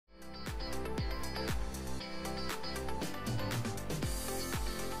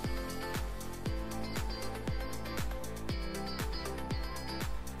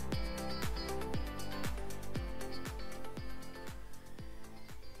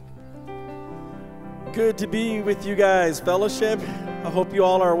Good to be with you guys, fellowship. I hope you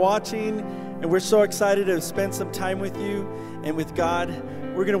all are watching, and we're so excited to spend some time with you and with God.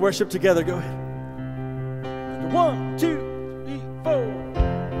 We're going to worship together. Go ahead. 1, 2, 3, 4.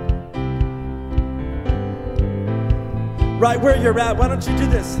 Right where you're at, why don't you do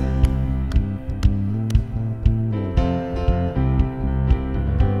this?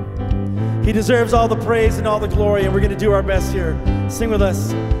 He deserves all the praise and all the glory, and we're going to do our best here. Sing with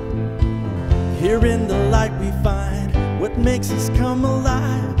us. Here in the light we find what makes us come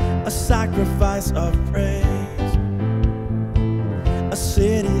alive, a sacrifice of praise. A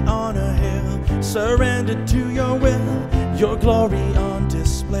city on a hill, surrendered to your will, your glory on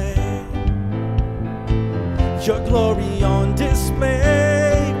display. Your glory on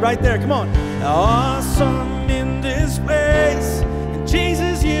display. Right there, come on. Awesome in this place.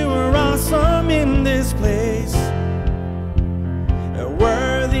 Jesus, you are awesome in this place.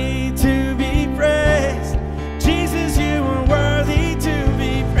 Worthy to be praised. Jesus, you are worthy to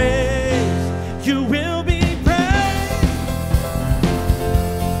be praised. You will be praised.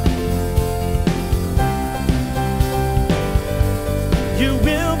 You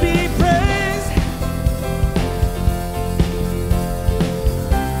will be praised.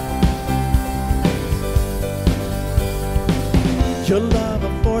 Your love, a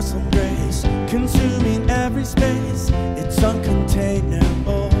force and grace, consuming every space, it's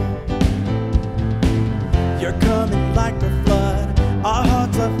uncontainable. You're coming like a flood, our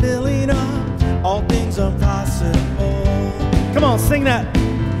hearts are filling up, all things are possible. Come on, sing that.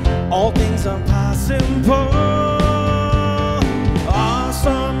 All things are possible.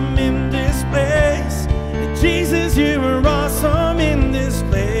 Awesome in this place. Jesus, you are awesome in this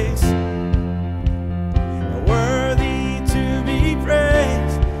place.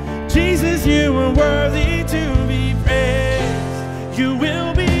 Jesus, you are worthy to be praised. You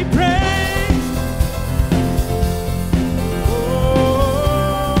will be praised.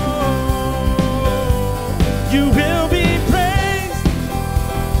 Oh, you will be praised.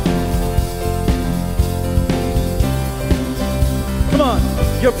 Come on,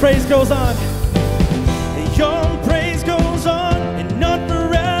 your praise goes on. Your praise goes on and not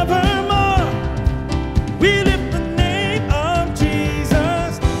forevermore. We lift the name of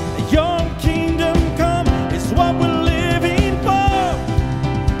Jesus. Your kingdom come is what we're living for.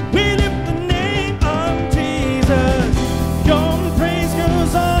 We lift the name of Jesus. Your praise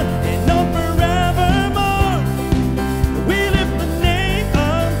goes on and on forevermore. We lift the name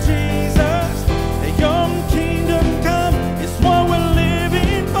of Jesus. Your kingdom come is what we're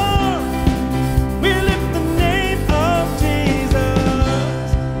living for. We lift the name of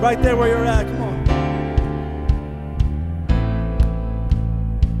Jesus. Right there where you're at, come on.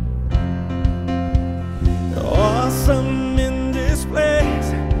 Awesome in this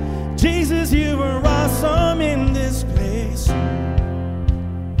place. Jesus, you are awesome in this place.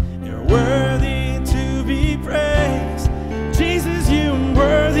 You're worthy to be praised. Jesus, you are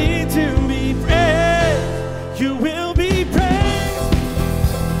worthy to be praised. You will be praised.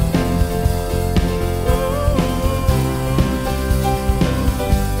 Oh,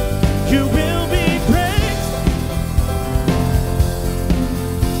 you will be praised.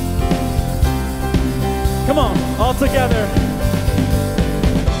 Come on, all together.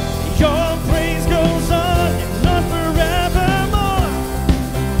 Your praise goes on and on forevermore.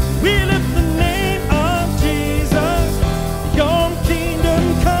 We lift the name of Jesus. Your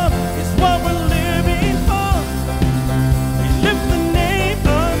kingdom come is what we're living for. We lift the name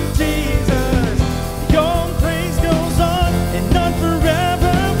of Jesus. Your praise goes on and on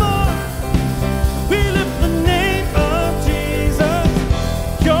forevermore. We lift the name of Jesus.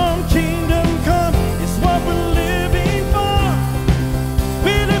 Your kingdom come is what we're living for.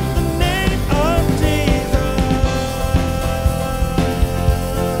 We lift the name of Jesus.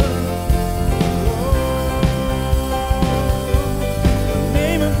 The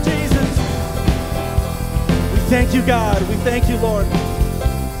name of Jesus. We thank you, God. We thank you, Lord.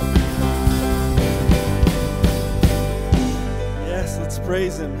 Yes, let's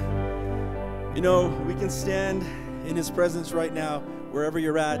praise Him. You know, we can stand in His presence right now, wherever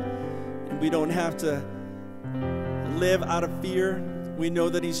you're at, and we don't have to live out of fear. We know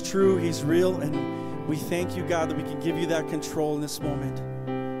that He's true, He's real, and we thank you, God, that we can give you that control in this moment.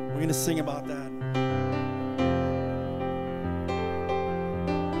 We're going to sing about that.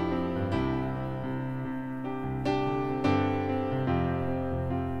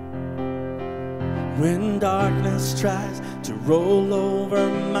 When darkness tries to roll over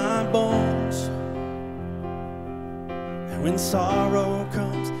my bones, and when sorrow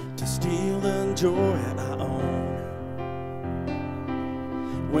comes to steal the joy I own,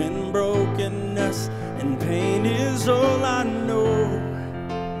 when broken brokenness and pain is all I know.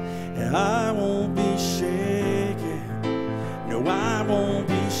 I won't be shaken. No, I won't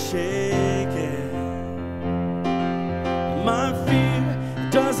be shaken. My fear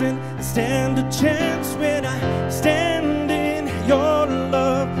doesn't stand a chance when I stand in your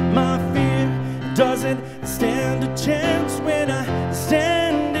love. My fear doesn't stand a chance when I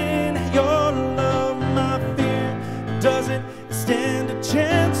stand in your love. My fear doesn't stand a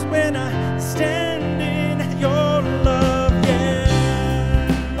chance when I stand in your love. Yeah.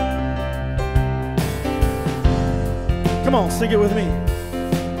 Come on, sing it with me.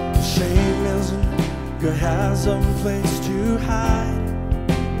 Shame isn't good, has a place to hide.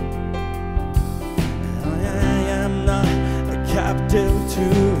 I am not a captive to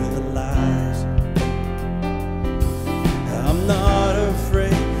the lies. I'm not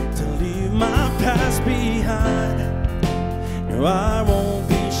afraid to leave my past behind. No, I won't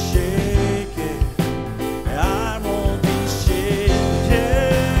be shaken. I won't be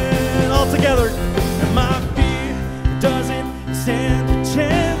shaken. All together. And my fear doesn't stand a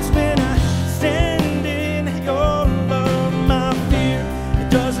chance when I stand in your love. My fear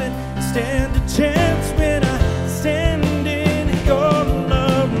doesn't stand a chance when I stand in your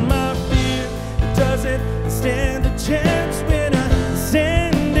love. My fear doesn't stand a chance when I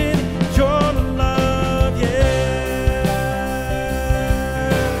stand in your love. Yeah.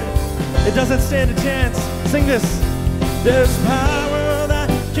 It doesn't stand a chance. Sing this. There's power that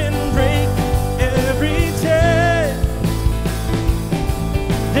can break every chain.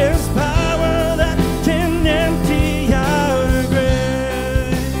 There's power that can empty out a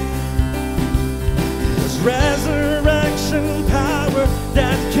grave. There's resurrection power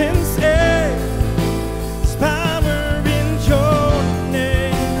that can save. There's power in your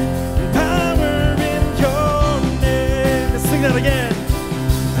name. Power in your name. Let's sing that again.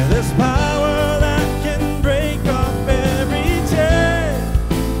 There's power that can break off every chain.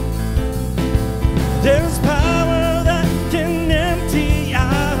 There's power that can empty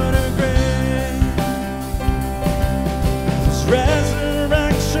out a grave. There's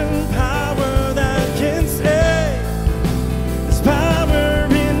resurrection power that can save. There's power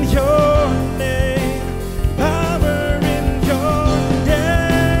in your name. Power in your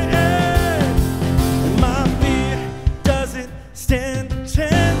name. And my fear doesn't stand a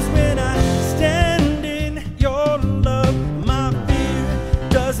chance when I stand in your love. My fear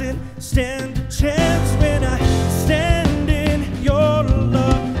doesn't stand a chance when I stand in your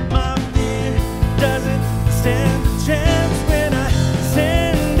love. My fear doesn't stand a chance when I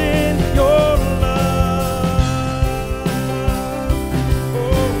stand in your love. Oh.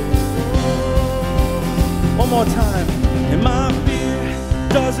 One more time. And my fear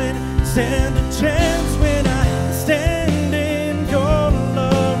doesn't stand a chance when I stand in your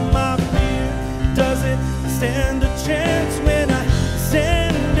love. My fear doesn't stand a chance when I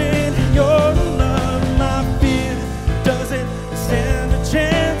stand in your love. My fear doesn't stand a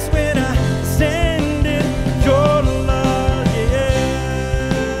chance when I stand in your love. Yeah.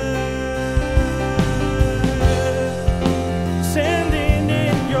 Standing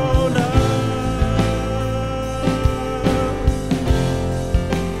in your love.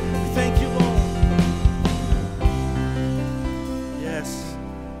 Thank you, Lord. Yes.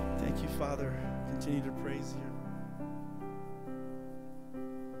 Thank you, Father. Continue to praise you.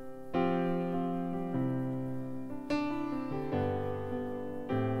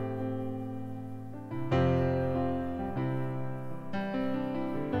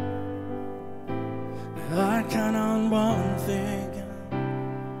 I count on one thing.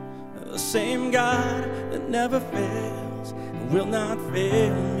 The same God that never fails will not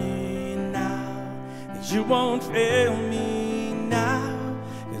fail me now. You won't fail me now.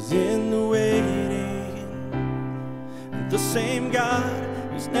 'Cause in the waiting, the same God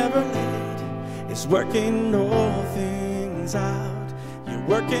who's never late is working all things out. You're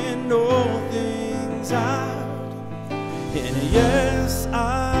working all things out. And yes,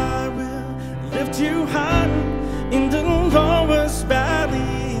 I will lift you high in the lowest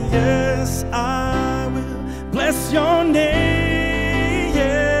valley. Yes, I will bless your name.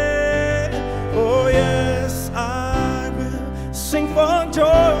 Yeah. Oh yes, I will sing for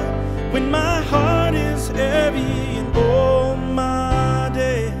joy when my heart is heavy in all my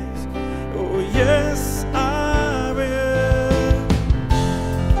days. Oh yes, I will.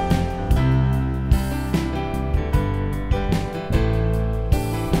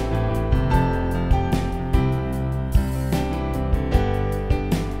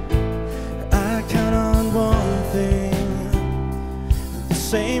 I count on one thing. The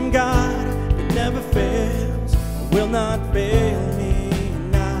same God that never fails will not fail me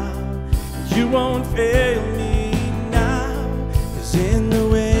now. You won't fail me now, 'cause in the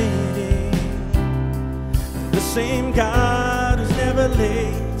waiting, the same God who's never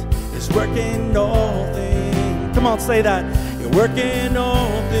late is working all things. Come on, say that. You're working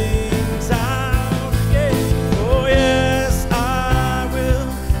all things out. Yeah. Oh yes, I will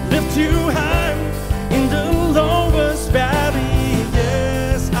lift you high in the lowest valley.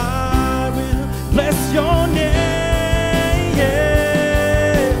 Yes, I will bless your name.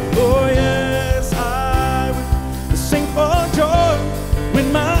 Yeah. Oh yes, I will sing for joy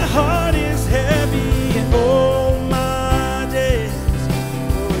when my heart is heavy and all my days.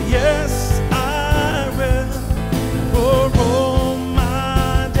 Oh yes, I will for all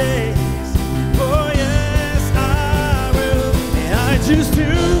my days. Oh yes, I will. And I choose to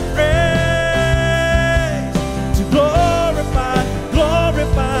praise, to glorify,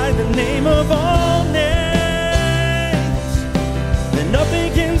 glorify the name of all names that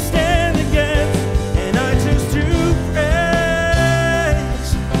nothing can stand against. And I choose to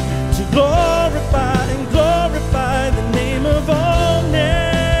praise, to glorify and glorify the name of all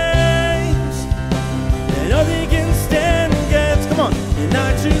names that nothing can stand against. Come on. And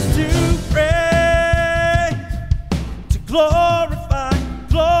I choose to praise, to glorify,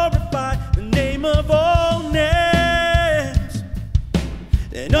 glorify the name of all names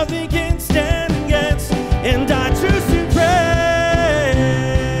that nothing can stand against. And I choose to praise,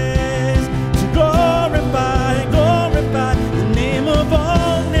 to glorify, glorify the name of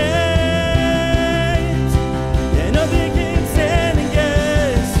all names that nothing can stand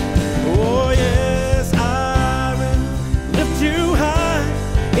against. Oh yes, I will lift you high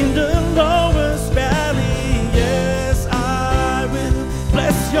in the lowest valley. Yes, I will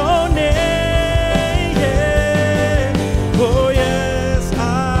bless your name. Yeah. Oh yes,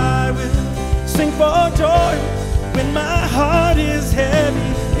 I will sing for joy when my heart is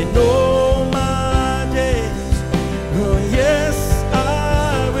heavy and all my days. Oh yes,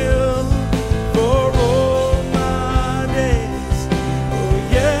 I will for all my days. Oh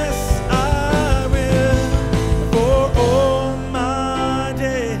yes, I will for all my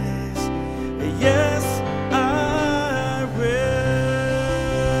days. Yes, I will.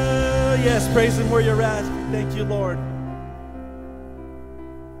 Yes, praise him where you're at. Thank you, Lord.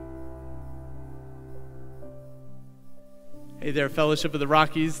 Hey there, Fellowship of the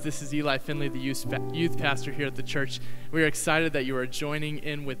Rockies. This is Eli Finley, the youth pastor here at the church. We are excited that you are joining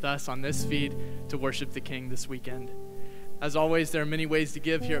in with us on this feed to worship the King this weekend. As always, there are many ways to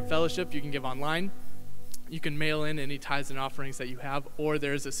give here at Fellowship. You can give online. You can mail in any tithes and offerings that you have, or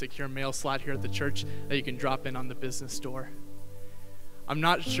there's a secure mail slot here at the church that you can drop in on the business door. I'm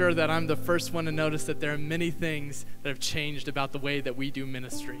not sure that I'm the first one to notice that there are many things that have changed about the way that we do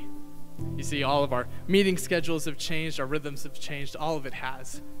ministry. You see, all of our meeting schedules have changed, our rhythms have changed, all of it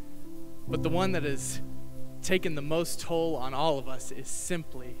has. But the one that has taken the most toll on all of us is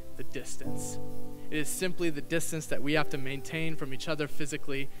simply the distance. It is simply the distance that we have to maintain from each other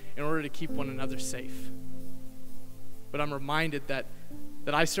physically in order to keep one another safe. But I'm reminded that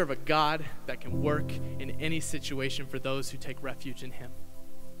I serve a God that can work in any situation for those who take refuge in him.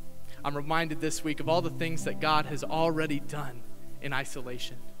 I'm reminded this week of all the things that God has already done in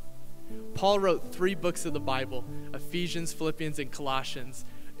isolation. Paul wrote 3 books of the Bible, Ephesians, Philippians, and Colossians,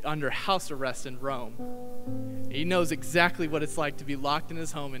 under house arrest in Rome. He knows exactly what it's like to be locked in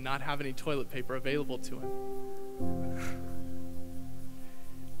his home and not have any toilet paper available to him.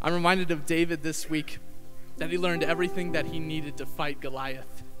 I'm reminded of David this week, that he learned everything that he needed to fight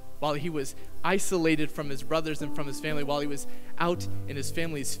Goliath while he was isolated from his brothers and from his family, while he was out in his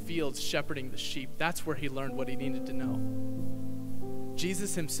family's fields shepherding the sheep. That's where he learned what he needed to know.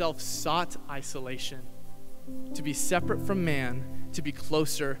 Jesus himself sought isolation, to be separate from man, to be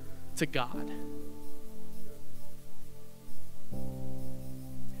closer to God.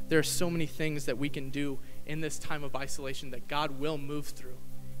 There are so many things that we can do in this time of isolation that God will move through.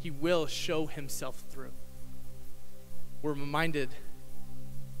 He will show himself through. We're reminded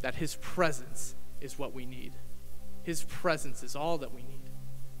that his presence is what we need. His presence is all that we need.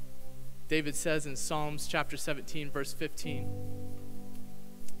 David says in Psalms chapter 17, verse 15,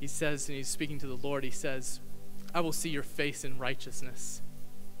 he says, and he's speaking to the Lord, he says, I will see your face in righteousness.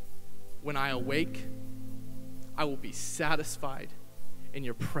 When I awake, I will be satisfied in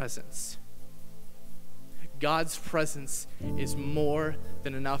your presence. God's presence is more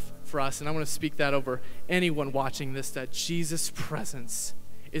than enough for us. And I want to speak that over anyone watching this, that Jesus' presence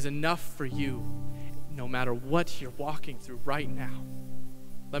is enough for you no matter what you're walking through right now.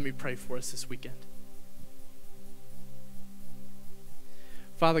 Let me pray for us this weekend.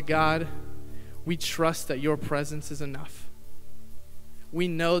 Father God, we trust that your presence is enough. We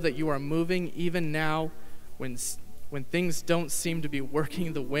know that you are moving even now when things don't seem to be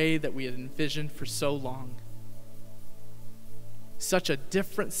working the way that we had envisioned for so long. Such a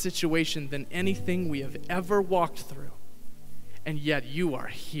different situation than anything we have ever walked through. And yet you are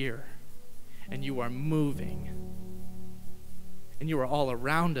here, and you are moving, and you are all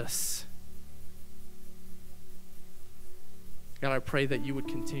around us. God, I pray that you would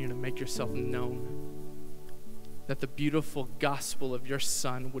continue to make yourself known, that the beautiful gospel of your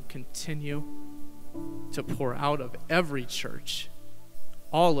Son would continue to pour out of every church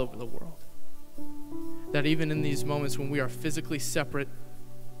all over the world. That even in these moments when we are physically separate,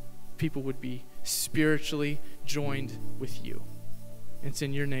 people would be spiritually joined with you. It's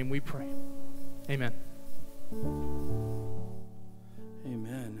in your name we pray. Amen.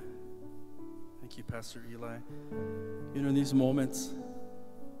 Amen. Thank you, Pastor Eli. You know, in these moments,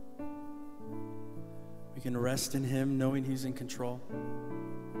 we can rest in him, knowing he's in control,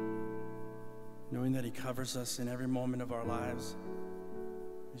 knowing that he covers us in every moment of our lives.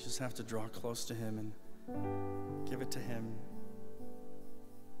 We just have to draw close to him and give it to him.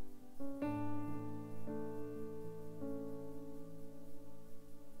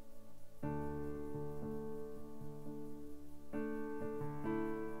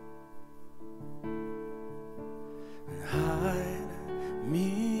 Hide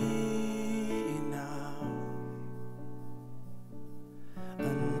me now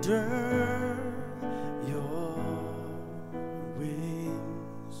under your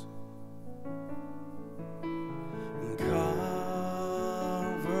wings, and cover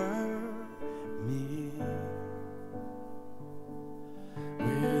me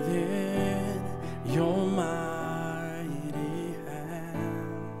within your mighty hand.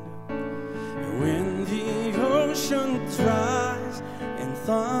 And when the oceans rise and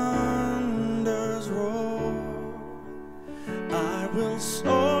thunders roar, I will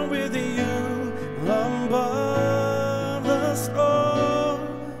soar with you above the storm.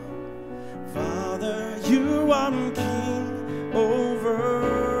 Father, you are king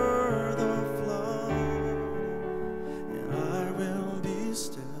over the flood, and I will be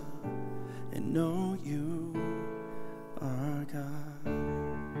still and know you are God.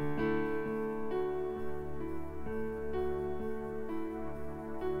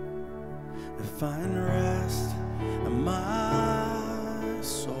 Find rest in my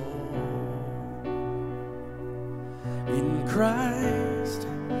soul in Christ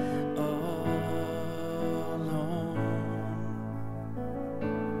alone,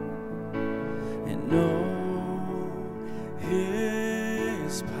 and know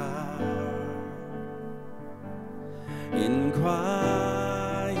his power in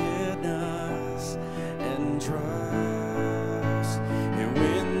quietness and trust. And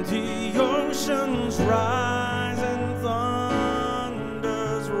when the oceans rise and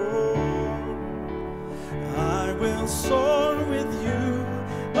thunders roar, I will soar with you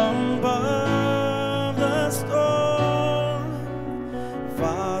above the storm.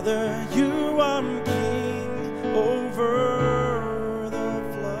 Father, you are king over the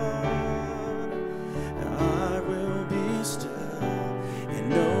flood, and I will be still and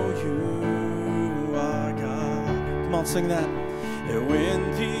know you are God. Come on, sing that. And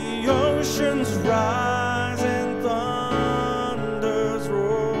when the oceans rise and thunders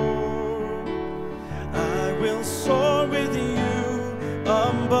roar, I will soar with you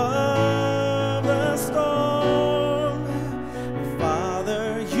above the storm.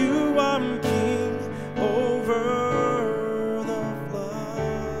 Father, you are king over the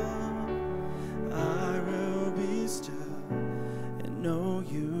flood. I will be still and know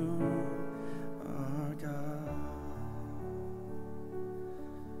you are God.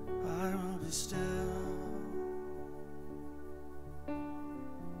 I will be still.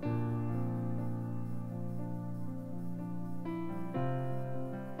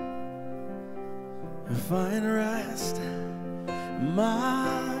 Find rest,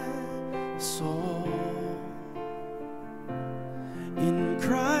 my soul, in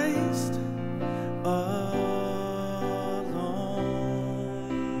Christ alone,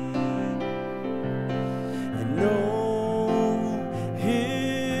 and know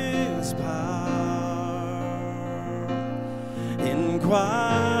his power in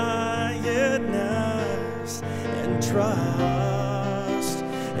quietness and trust.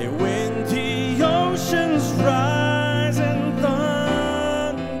 And when the oceans rise and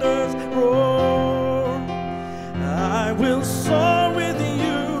thunders roar, I will soar with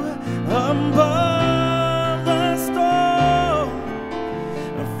you above the storm.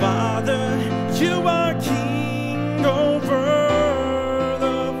 Father, you are king over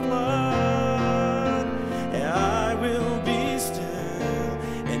the flood, and I will be still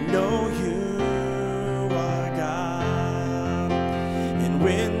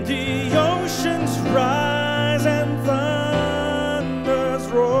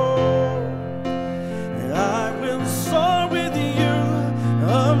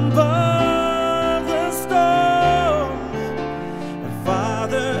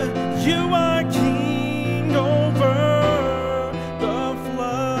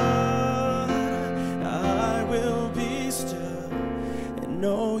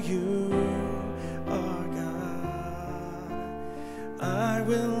know you are God. I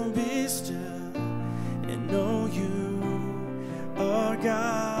will be still and know you are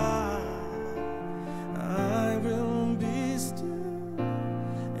God. I will be still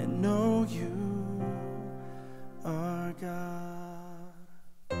and know you are God.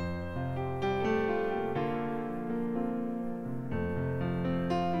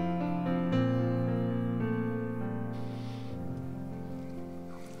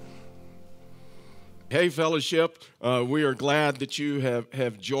 Hey, fellowship, we are glad that you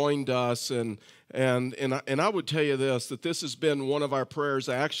have joined us, and I would tell you this, that this has been one of our prayers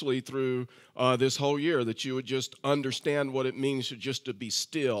actually through this whole year, that you would just understand what it means to be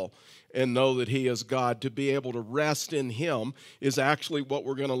still and know that He is God. To be able to rest in Him is actually what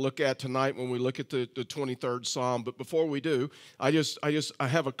we're going to look at tonight when we look at the 23rd Psalm. But before we do, I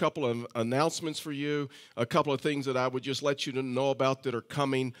have a couple of announcements for you, a couple of things that I would just let you to know about that are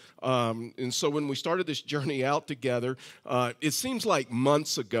coming. And so when we started this journey out together, it seems like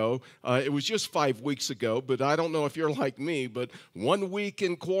months ago. It was just 5 weeks ago, but I don't know if you're like me, but 1 week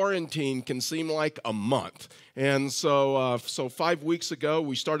in quarantine can seem like a month. And so 5 weeks ago,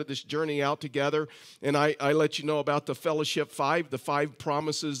 we started this journey out together, and I let you know about the Fellowship 5, the 5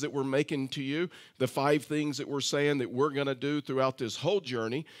 promises that we're making to you, the 5 things that we're saying that we're going to do throughout this whole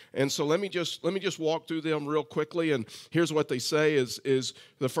journey. And so let me just walk through them real quickly. And here's what they say: is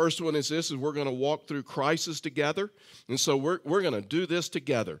the first one is this: is we're going to walk through crisis together. And so we're going to do this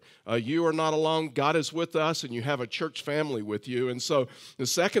together. You are not alone. God is with us, and you have a church family with you. And so the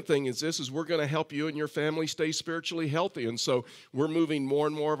second thing is this: is we're going to help you and your family stay spiritually healthy. And so we're moving more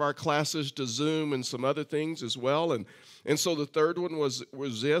and more of our classes to Zoom and some other things as well. And so the third one was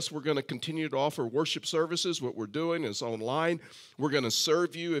this: we're going to continue to offer worship services. What we're doing is online. We're going to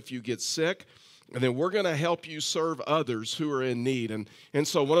serve you if you get sick. And then we're going to help you serve others who are in need. And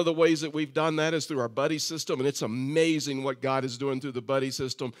so one of the ways that we've done that is through our buddy system, and it's amazing what God is doing through the buddy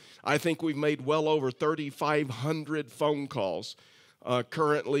system. I think we've made well over 3,500 phone calls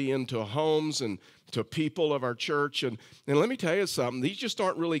currently into homes and to people of our church. And let me tell you something, these just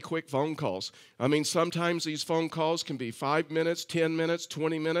aren't really quick phone calls. I mean, sometimes these phone calls can be 5 minutes, 10 minutes,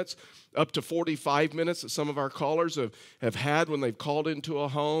 20 minutes, up to 45 minutes that some of our callers have had when they've called into a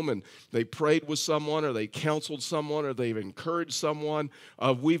home and they prayed with someone, or they counseled someone, or they've encouraged someone.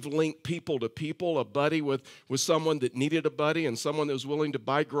 We've linked people to people, a buddy with someone that needed a buddy, and someone that was willing to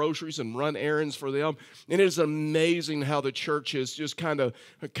buy groceries and run errands for them. And it is amazing how the church has just kind of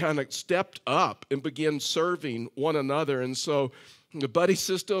stepped up and began serving one another. And so the buddy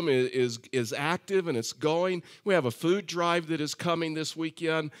system is active, and it's going. We have a food drive that is coming this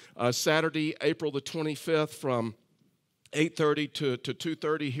weekend, Saturday, April the 25th, from 8:30 to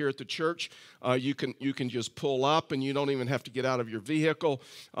 2:30 here at the church. You can just pull up, and you don't even have to get out of your vehicle,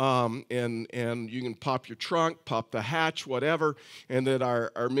 and you can pop your trunk, pop the hatch, whatever, and that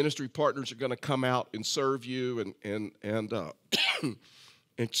our ministry partners are going to come out and serve you and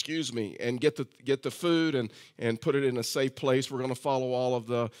excuse me, and get the food and put it in a safe place. We're going to follow all of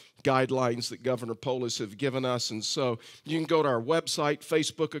the guidelines that Governor Polis have given us. And so you can go to our website,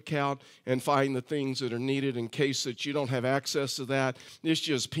 Facebook account, and find the things that are needed in case that you don't have access to that. It's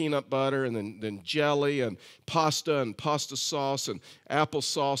just peanut butter, and then jelly and pasta sauce and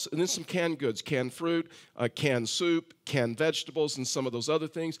applesauce, and then some canned goods, canned fruit, canned soup, canned vegetables, and some of those other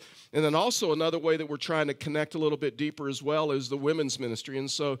things. And then also another way that we're trying to connect a little bit deeper as well is the women's ministry. And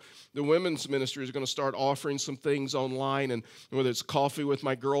so the women's ministry is going to start offering some things online, and whether it's coffee with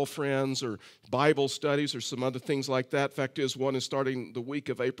my girlfriends or Bible studies or some other things like that. Fact is, one is starting the week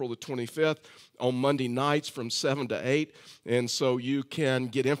of April the 25th on Monday nights from 7 to 8. And so you can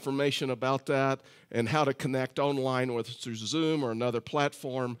get information about that and how to connect online, whether it's through Zoom or another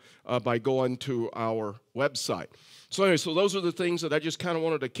platform, by going to our website. So anyway, so those are the things that I just kind of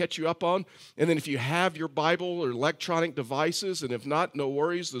wanted to catch you up on. And then if you have your Bible or electronic devices, and if not, no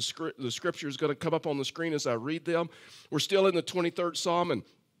worries, the scripture is going to come up on the screen as I read them. We're still in the 23rd Psalm,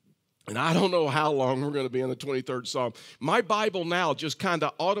 and I don't know how long we're going to be in the 23rd Psalm. My Bible now just kind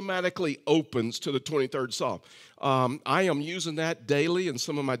of automatically opens to the 23rd Psalm. I am using that daily in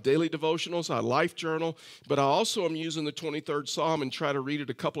some of my daily devotionals, I life journal, but I also am using the 23rd Psalm and try to read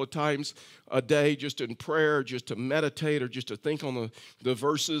it a couple of times a day, just in prayer, just to meditate, or just to think on the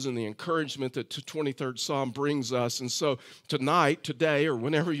verses and the encouragement that the 23rd Psalm brings us. And so tonight, today, or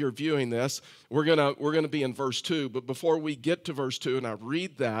whenever you're viewing this, we're gonna be in verse 2. But before we get to verse 2 and I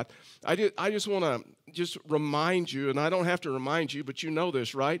read that, I just want to remind you, and I don't have to remind you, but you know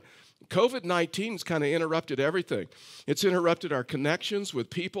this, right? COVID-19's kind of interrupted everything. It's interrupted our connections with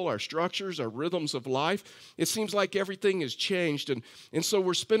people, our structures, our rhythms of life. It seems like everything has changed, and so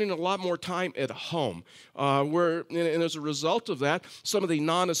we're spending a lot more time at home. And as a result of that, some of the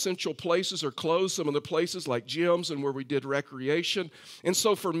non-essential places are closed, some of the places like gyms and where we did recreation. And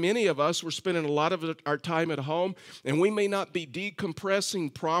so for many of us, we're spending a lot of our time at home, and we may not be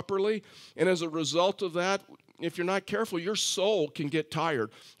decompressing properly. And as a result of that, if you're not careful, your soul can get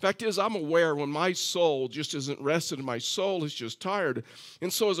tired. Fact is, I'm aware when my soul just isn't rested and my soul is just tired.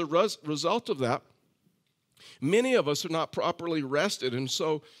 And so as a result of that, many of us are not properly rested. And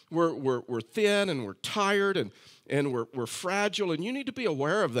so we're thin and we're tired and we're fragile. And you need to be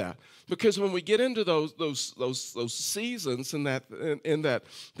aware of that. Because when we get into those seasons in that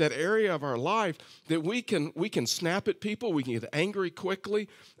area of our life, that we can snap at people, we can get angry quickly,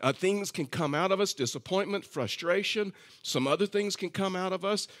 things can come out of us, disappointment, frustration, some other things can come out of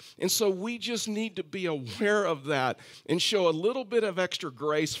us, and so we just need to be aware of that and show a little bit of extra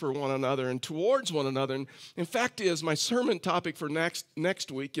grace for one another and towards one another. And in fact, my sermon topic for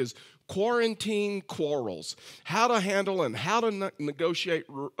next week is quarantine quarrels, how to handle and how to negotiate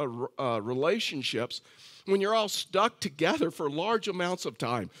relationships when you're all stuck together for large amounts of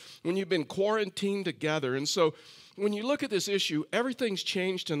time, when you've been quarantined together. And so when you look at this issue, everything's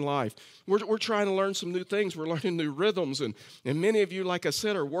changed in life. We're trying to learn some new things. We're learning new rhythms. And many of you, like I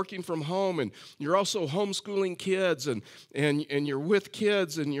said, are working from home. And you're also homeschooling kids. And you're with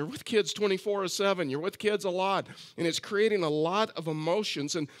kids. And you're with kids 24/7. You're with kids a lot. And it's creating a lot of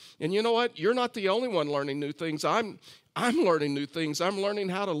emotions. And you know what? You're not the only one learning new things. I'm learning new things. I'm learning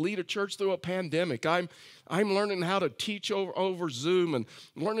how to lead a church through a pandemic. I'm learning how to teach over Zoom and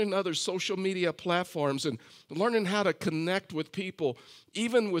learning other social media platforms and learning how to connect with people,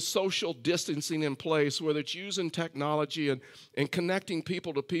 even with social distancing in place, whether it's using technology and connecting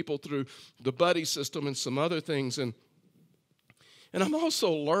people to people through the buddy system and some other things. And I'm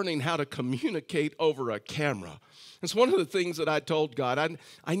also learning how to communicate over a camera. It's one of the things that I told God.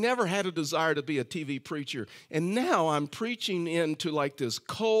 I never had a desire to be a TV preacher. And now I'm preaching into like this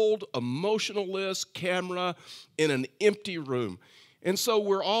cold, emotionless camera in an empty room. And so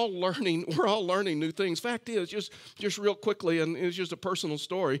we're all learning new things. Fact is, just real quickly, and it's just a personal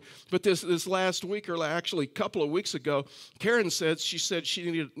story, but this last week, or actually a couple of weeks ago, Karen said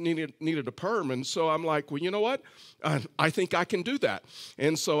she needed a perm. And so I'm like, well, you know what? I think I can do that.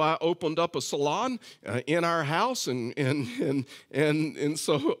 And so I opened up a salon in our house, and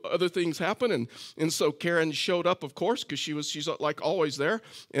so other things happened. And so Karen showed up, of course, because she's like always there.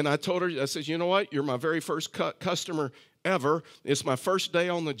 And I told her, I said, you know what? You're my very first customer ever. It's my first day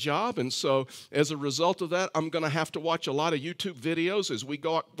on the job, and so as a result of that, I'm going to have to watch a lot of YouTube videos as we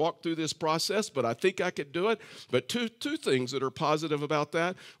walk through this process, but I think I could do it. But two things that are positive about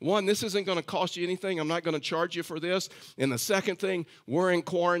that. One, this isn't going to cost you anything. I'm not going to charge you for this. And the second thing, we're in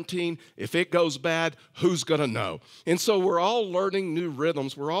quarantine. If it goes bad, who's going to know? And so we're all learning new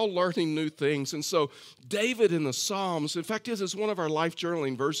rhythms. We're all learning new things. And so David in the Psalms, in fact, this is one of our life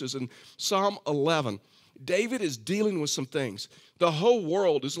journaling verses in Psalm 11. David is dealing with some things. The whole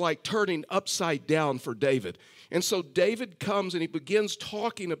world is like turning upside down for David. And so David comes and he begins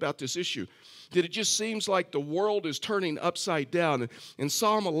talking about this issue, that it just seems like the world is turning upside down. In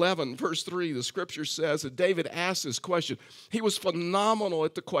Psalm 11, verse 3, the scripture says that David asked this question. He was phenomenal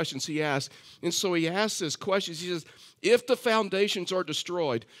at the questions he asked. And so he asked this question. He says, if the foundations are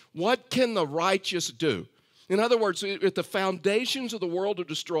destroyed, what can the righteous do? In other words, if the foundations of the world are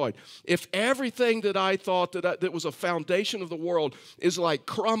destroyed, if everything that I thought that was a foundation of the world is like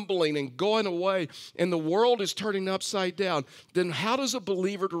crumbling and going away, and the world is turning upside down, then how does a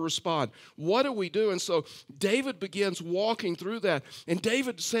believer to respond? What do we do? And so David begins walking through that. And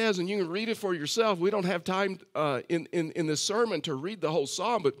David says, and you can read it for yourself. We don't have time in this sermon to read the whole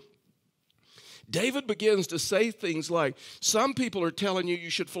psalm, but David begins to say things like, some people are telling you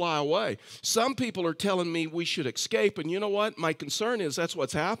should fly away. Some people are telling me we should escape. And you know what? My concern is that's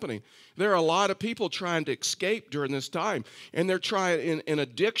what's happening. There are a lot of people trying to escape during this time. And they're trying, and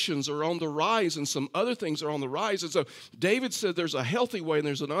addictions are on the rise, and some other things are on the rise. And so David said there's a healthy way and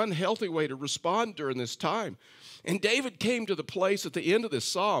there's an unhealthy way to respond during this time. And David came to the place at the end of this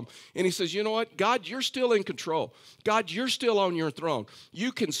psalm, and he says, you know what? God, you're still in control. God, you're still on your throne.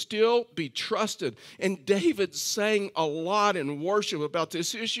 You can still be trusted. And David sang a lot in worship about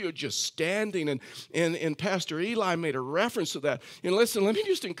this issue of just standing, and Pastor Eli made a reference to that. And listen, let me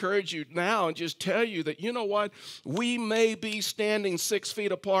just encourage you now and just tell you that, you know what? We may be standing 6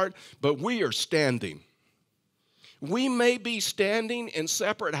 feet apart, but we are standing. We may be standing in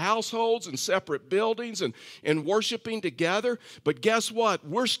separate households and separate buildings and worshiping together, but guess what?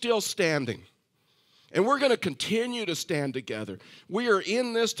 We're still standing. And we're going to continue to stand together. We are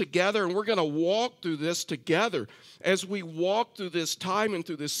in this together, and we're going to walk through this together. As we walk through this time and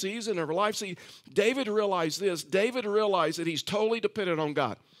through this season of our life, see, David realized this. David realized that he's totally dependent on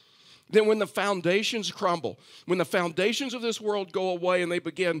God. Then when the foundations crumble, when the foundations of this world go away and they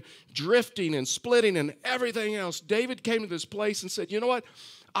begin drifting and splitting and everything else, David came to this place and said, you know what?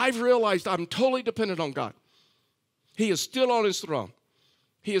 I've realized I'm totally dependent on God. He is still on his throne.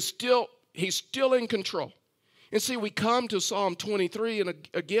 He's still in control. And see, we come to Psalm 23, and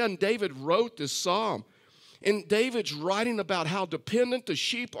again, David wrote this psalm. And David's writing about how dependent the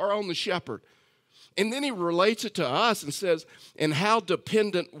sheep are on the shepherd. And then he relates it to us and says, and how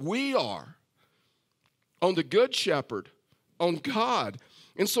dependent we are on the good shepherd, on God.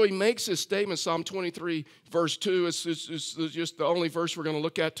 And so he makes this statement, Psalm 23, verse 2. It's just the only verse we're going to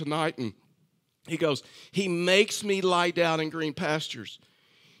look at tonight. And he goes, he makes me lie down in green pastures.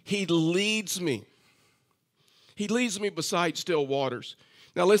 He leads me. He leads me beside still waters.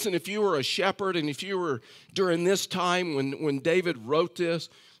 Now listen, if you were a shepherd and if you were during this time when David wrote this,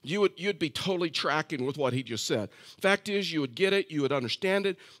 you'd be totally tracking with what he just said. Fact is, you would get it, you would understand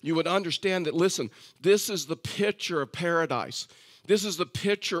it, you would understand that, listen, this is the picture of paradise. This is the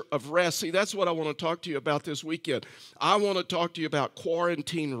picture of rest. See, that's what I want to talk to you about this weekend. I want to talk to you about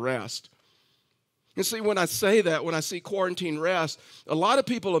quarantine rest. And see, when I say that, when I see quarantine rest, a lot of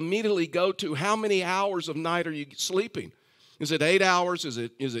people immediately go to how many hours of night are you sleeping? Is it 8 hours? Is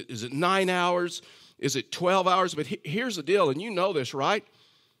it 9 hours? Is it 12 hours? But here's the deal, and you know this, right?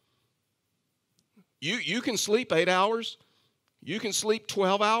 You can sleep 8 hours, you can sleep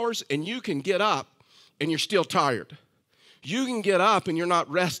 12 hours, and you can get up and you're still tired. You can get up and you're not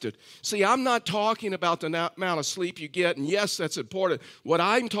rested. See, I'm not talking about the amount of sleep you get, and yes, that's important. What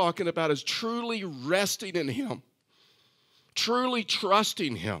I'm talking about is truly resting in Him, truly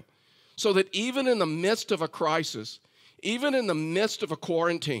trusting Him, so that even in the midst of a crisis, even in the midst of a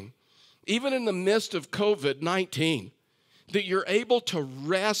quarantine, even in the midst of COVID-19, that you're able to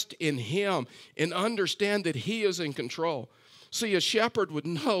rest in Him and understand that He is in control. See, a shepherd would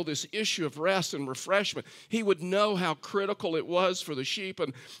know this issue of rest and refreshment. He would know how critical it was for the sheep.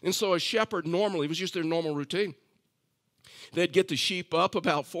 And so a shepherd normally, it was just their normal routine. They'd get the sheep up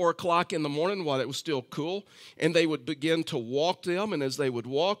about 4 o'clock in the morning while it was still cool, and they would begin to walk them. And as they would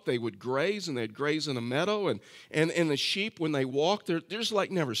walk, they would graze, and they'd graze in a meadow. And the sheep, when they walk, they're just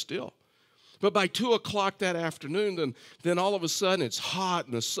like never still. But by 2 o'clock that afternoon, then all of a sudden it's hot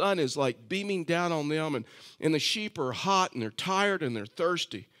and the sun is like beaming down on them, and the sheep are hot and they're tired and they're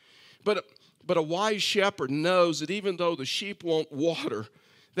thirsty. But a wise shepherd knows that even though the sheep want water,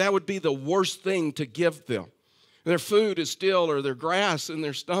 that would be the worst thing to give them. Their food is still, or their grass in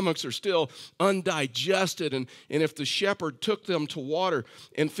their stomachs are still undigested. And if the shepherd took them to water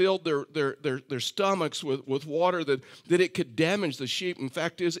and filled their stomachs with water, that it could damage the sheep. In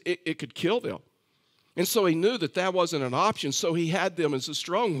fact, it could kill them. And so he knew that wasn't an option. So he had them, it's a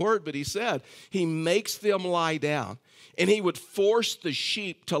strong word, but he said, he makes them lie down. And he would force the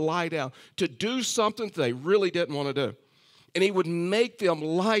sheep to lie down, to do something that they really didn't want to do. And he would make them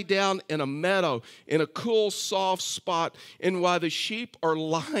lie down in a meadow, in a cool, soft spot. And while the sheep are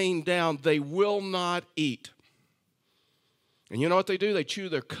lying down, they will not eat. And you know what they do? They chew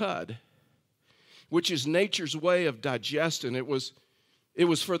their cud, which is nature's way of digesting. It was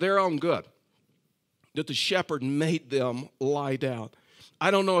for their own good that the shepherd made them lie down.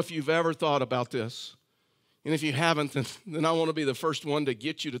 I don't know if you've ever thought about this. And if you haven't, then I want to be the first one to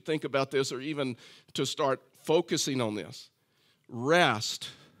get you to think about this, or even to start focusing on this. Rest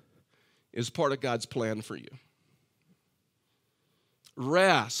is part of God's plan for you.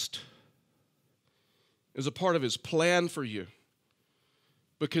 Rest is a part of His plan for you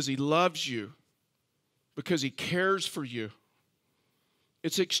because He loves you, because He cares for you.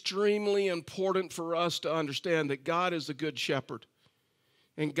 It's extremely important for us to understand that God is the good shepherd,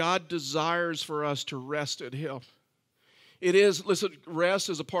 and God desires for us to rest in Him. Rest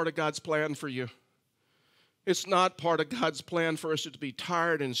is a part of God's plan for you. It's not part of God's plan for us to be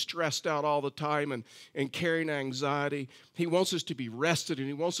tired and stressed out all the time and carrying anxiety. He wants us to be rested, and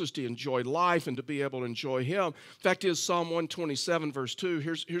He wants us to enjoy life and to be able to enjoy Him. Fact is, Psalm 127, verse 2,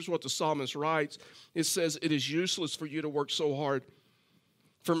 here's what the psalmist writes. It says, it is useless for you to work so hard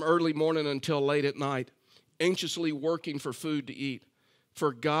from early morning until late at night, anxiously working for food to eat.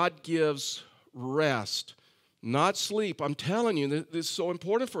 For God gives rest, not sleep. I'm telling you, this is so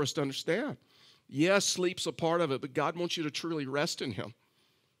important for us to understand. Yes, sleep's a part of it, but God wants you to truly rest in Him.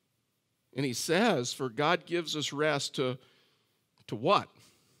 And he says, for God gives us rest to what?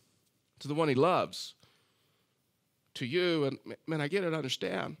 To the one he loves. To you. And man, I get it, I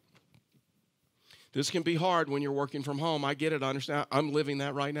understand. This can be hard when you're working from home. I get it, I understand. I'm living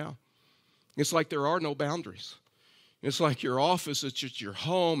that right now. It's like there are no boundaries. It's like your office is just your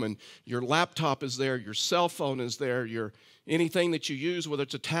home, and your laptop is there, your cell phone is there, anything that you use, whether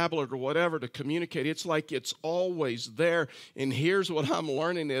it's a tablet or whatever, to communicate. It's like it's always there. And here's what I'm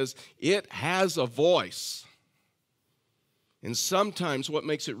learning is it has a voice. And sometimes what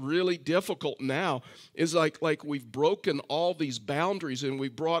makes it really difficult now is like we've broken all these boundaries, and we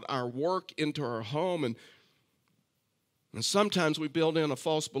brought our work into our home. And sometimes we build in a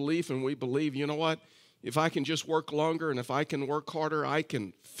false belief, and we believe, you know what? If I can just work longer and if I can work harder, I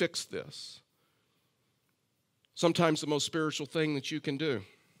can fix this. Sometimes the most spiritual thing that you can do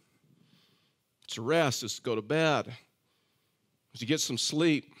is to rest, is to go to bed, is to get some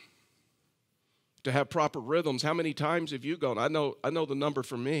sleep, to have proper rhythms. How many times have you gone? I know the number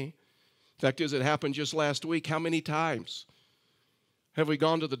for me. Fact is, it happened just last week. How many times have we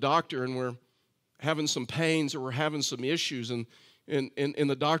gone to the doctor and we're having some pains or we're having some issues, and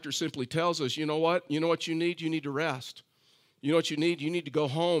the doctor simply tells us, you know what you need? You need to rest. You know what you need? You need to go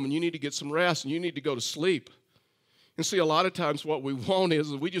home, and you need to get some rest, and you need to go to sleep. And see, a lot of times what we want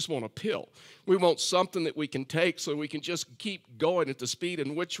is we just want a pill. We want something that we can take so we can just keep going at the speed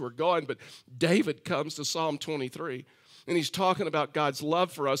in which we're going. But David comes to Psalm 23, and he's talking about God's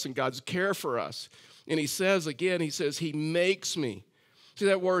love for us and God's care for us. And he says, he makes me. See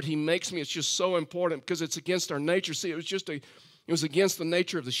that word, he makes me, it's just so important because it's against our nature. See, it was against the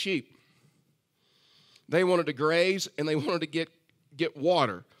nature of the sheep. They wanted to graze, and they wanted to get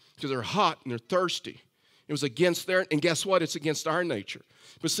water because they're hot and they're thirsty. It was against their, and guess what? It's against our nature.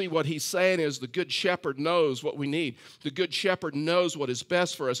 But see, what he's saying is the good shepherd knows what we need. The good shepherd knows what is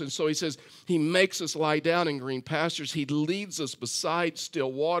best for us. And so he says he makes us lie down in green pastures. He leads us beside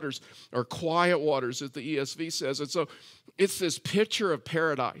still waters, or quiet waters, as the ESV says. And so it's this picture of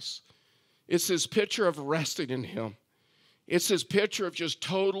paradise. It's this picture of resting in him. It's this picture of just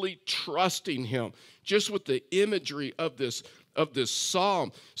totally trusting him, just with the imagery of this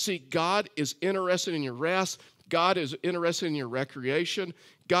psalm. See, God is interested in your rest. God is interested in your recreation.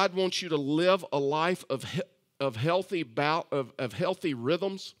 God wants you to live a life of healthy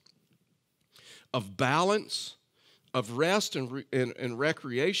rhythms, of balance, of rest and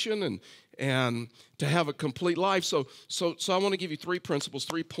recreation, and to have a complete life. So I want to give you 3 principles,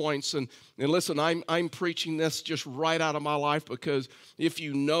 3 points. And listen, I'm preaching this just right out of my life, because if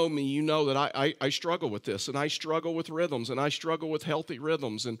you know me, you know that I struggle with this, and I struggle with rhythms, and I struggle with healthy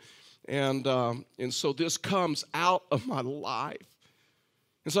rhythms. And so this comes out of my life.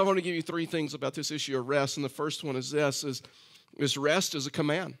 And so I want to give you 3 things about this issue of rest. And the first one is this, is rest is a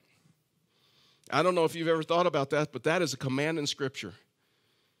command. I don't know if you've ever thought about that, but that is a command in Scripture.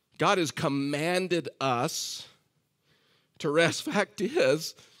 God has commanded us to rest. Fact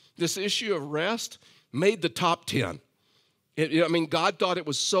is, this issue of rest made the top 10. God thought it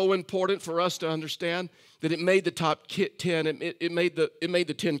was so important for us to understand that it made the top 10. It made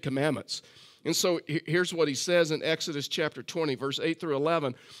the 10 commandments. And so here's what he says in Exodus chapter 20, verse 8 through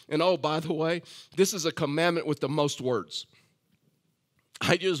 11. And oh, by the way, this is a commandment with the most words.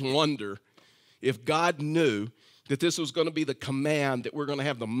 I just wonder if God knew that this was going to be the command that we're going to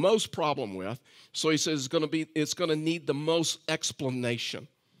have the most problem with. So he says it's going to need the most explanation.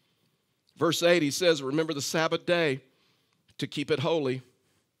 Verse 8, he says, remember the Sabbath day to keep it holy.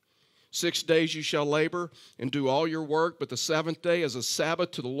 6 days you shall labor and do all your work, but the 7th day is a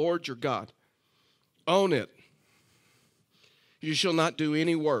Sabbath to the Lord your God. Own it. You shall not do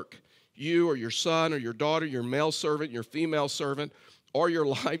any work, you or your son or your daughter, your male servant, your female servant, or your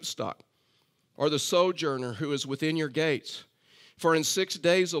livestock, or the sojourner who is within your gates. For in 6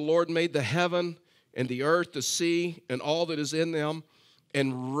 days the Lord made the heaven and the earth, the sea, and all that is in them,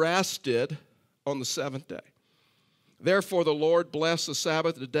 and rested on the 7th day. Therefore the Lord blessed the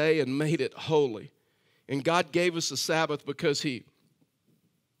Sabbath today and made it holy. And God gave us the Sabbath because He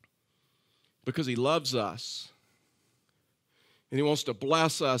loves us. And He wants to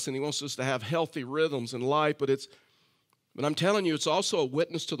bless us, and He wants us to have healthy rhythms in life. But I'm telling you, it's also a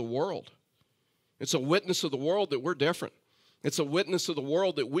witness to the world. It's a witness to the world that we're different. It's a witness to the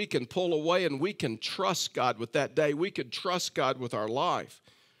world that we can pull away and we can trust God with that day. We can trust God with our life.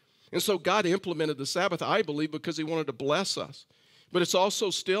 And so God implemented the Sabbath, I believe, because He wanted to bless us. But it's also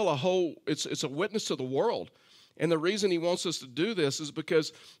still it's a witness to the world. And the reason He wants us to do this is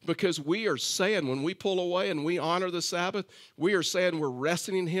because we are saying, when we pull away and we honor the Sabbath, we are saying we're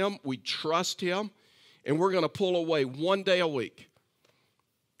resting in Him, we trust Him, and we're going to pull away one day a week.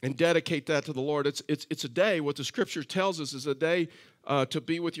 and dedicate that to the Lord. It's a day, what the Scripture tells us is a day to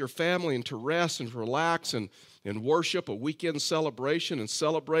be with your family and to rest and to relax and worship, a weekend celebration and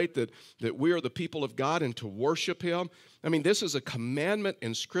celebrate that we are the people of God and to worship Him. I mean, this is a commandment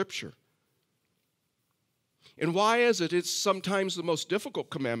in Scripture. And why is it it's sometimes the most difficult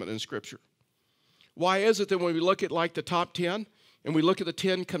commandment in Scripture? Why is it that when we look at like the top 10 and we look at the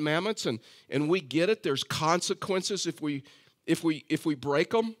 10 commandments and we get it, there's consequences if we break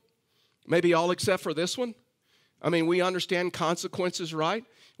them? Maybe all except for this one. I mean, we understand consequences, right?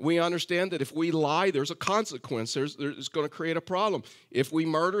 We understand that if we lie, there's a consequence. There's going to create a problem. If we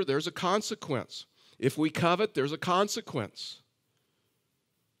murder, there's a consequence. If we covet, there's a consequence.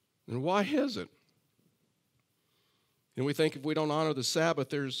 And why is it? And we think if we don't honor the Sabbath,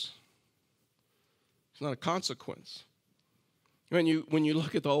 there's not a consequence. When you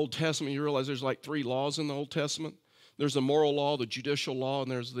look at the Old Testament, you realize there's like 3 laws in the Old Testament. There's the moral law, the judicial law,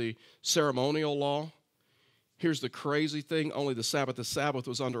 and there's the ceremonial law. Here's the crazy thing, only the Sabbath. The Sabbath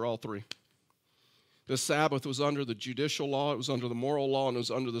was under all 3. The Sabbath was under the judicial law, it was under the moral law, and it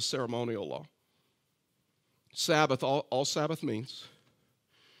was under the ceremonial law. Sabbath, all Sabbath means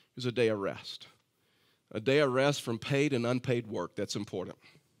is a day of rest. A day of rest from paid and unpaid work. That's important.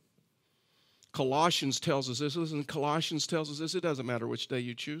 Colossians tells us this. Listen, Colossians tells us this. It doesn't matter which day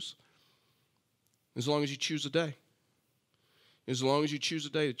you choose. As long as you choose a day. As long as you choose a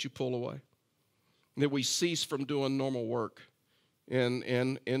day that you pull away. That we cease from doing normal work.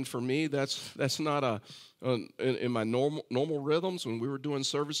 And for me, that's not in my normal rhythms when we were doing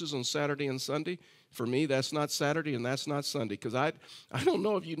services on Saturday and Sunday. For me, that's not Saturday and that's not Sunday. Because I don't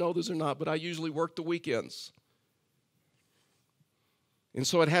know if you know this or not, but I usually work the weekends. And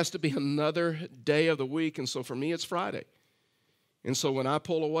so it has to be another day of the week. And so for me, it's Friday. And so when I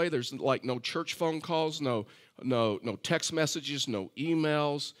pull away, there's like no church phone calls, no text messages, no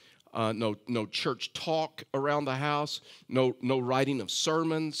emails, no church talk around the house, no writing of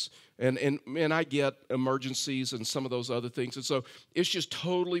sermons. And I get emergencies and some of those other things. And so it's just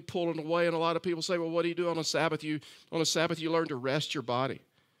totally pulling away. And a lot of people say, well, what do you do on a Sabbath? On a Sabbath, you learn to rest your body.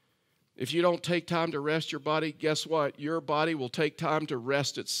 If you don't take time to rest your body, guess what? Your body will take time to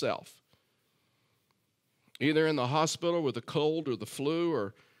rest itself. Either in the hospital with a cold or the flu,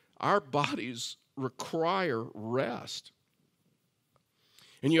 or our bodies require rest.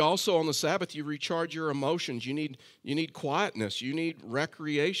 And you also, on the Sabbath, you recharge your emotions. You need quietness. You need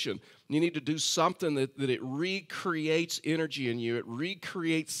recreation. You need to do something that it recreates energy in you. It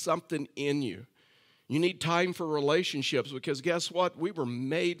recreates something in you. You need time for relationships because guess what? We were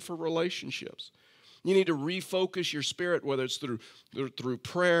made for relationships. You need to refocus your spirit, whether it's through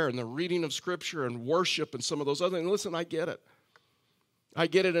prayer and the reading of Scripture and worship and some of those other things. Listen, I get it. I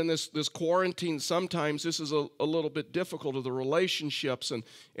get it in this quarantine. Sometimes this is a little bit difficult of the relationships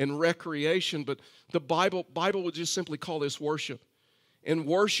and recreation, but the Bible would just simply call this worship. And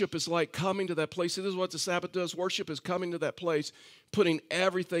worship is like coming to that place. This is what the Sabbath does. Worship is coming to that place, putting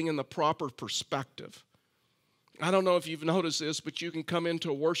everything in the proper perspective. I don't know if you've noticed this, but you can come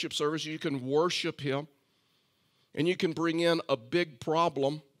into a worship service, you can worship Him, and you can bring in a big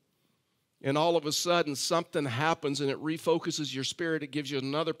problem, and all of a sudden something happens and it refocuses your spirit. It gives you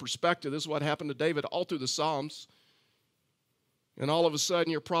another perspective. This is what happened to David all through the Psalms. And all of a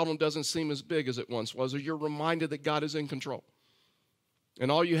sudden your problem doesn't seem as big as it once was, or you're reminded that God is in control. And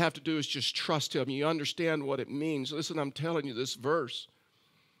all you have to do is just trust Him. You understand what it means. Listen, I'm telling you this verse.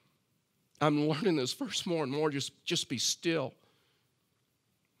 I'm learning this verse more and more. Just be still.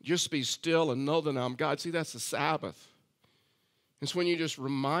 Just be still and know that I'm God. See, that's the Sabbath. It's when you just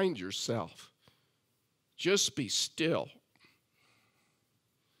remind yourself, just be still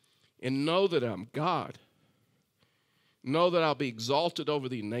and know that I'm God. Know that I'll be exalted over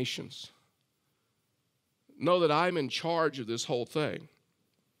the nations. Know that I'm in charge of this whole thing.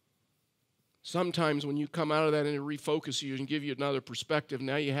 Sometimes when you come out of that and it refocuses you and give you another perspective,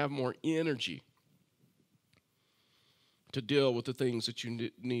 now you have more energy to deal with the things that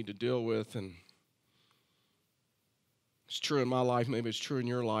you need to deal with. And it's true in my life, maybe it's true in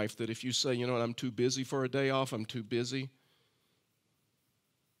your life, that if you say, you know what, I'm too busy for a day off, I'm too busy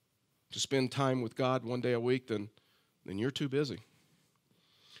to spend time with God one day a week, then you're too busy.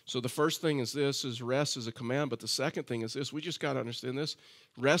 So the first thing is this, is rest is a command, but the second thing is this, we just got to understand this,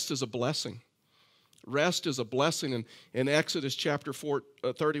 rest is a blessing. Rest is a blessing. In Exodus chapter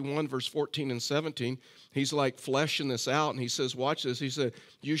 31, verse 14 and 17, he's like fleshing this out, and he says, watch this. He said,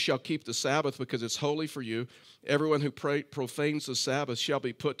 you shall keep the Sabbath because it's holy for you. Everyone who profanes the Sabbath shall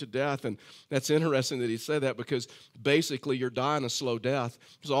be put to death. And that's interesting that he said that because basically you're dying a slow death.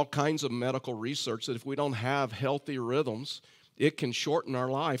 There's all kinds of medical research that if we don't have healthy rhythms, it can shorten our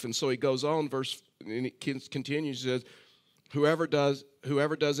life. And so he goes on, and it continues, he says, whoever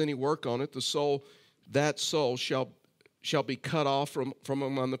does any work on it, that soul shall be cut off from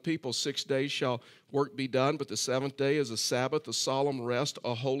among the people. 6 days shall work be done, but the seventh day is a Sabbath, a solemn rest,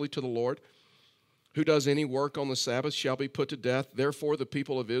 a holy to the Lord. Who does any work on the Sabbath shall be put to death. Therefore the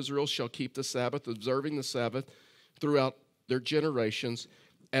people of Israel shall keep the Sabbath, observing the Sabbath throughout their generations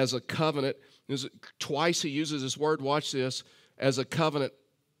as a covenant. Twice he uses this word, watch this, as a covenant.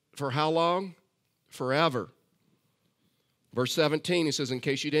 For how long? Forever. Verse 17, he says, in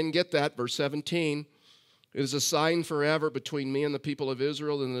case you didn't get that, verse 17, it is a sign forever between me and the people of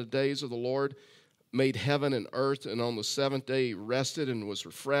Israel in the days of the Lord made heaven and earth, and on the seventh day he rested and was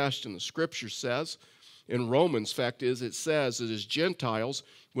refreshed. And the scripture says, in Romans, fact is, it says that as Gentiles,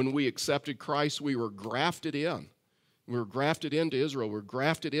 when we accepted Christ, we were grafted in. We were grafted into Israel. We were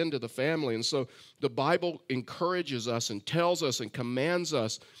grafted into the family. And so the Bible encourages us and tells us and commands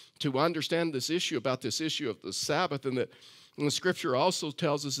us to understand this issue about this issue of the Sabbath. And the scripture also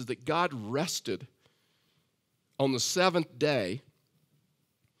tells us is that God rested on the seventh day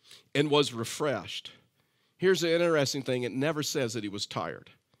and was refreshed. Here's the interesting thing. It never says that he was tired.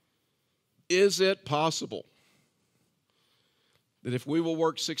 Is it possible that if we will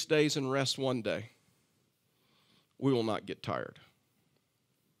work 6 days and rest one day, we will not get tired?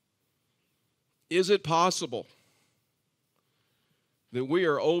 Is it possible that we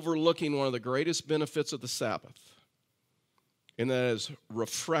are overlooking one of the greatest benefits of the Sabbath, and that is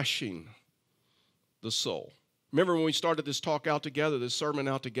refreshing the soul? Remember when we started this talk out together, this sermon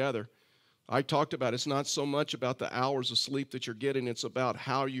out together, I talked about it's not so much about the hours of sleep that you're getting, it's about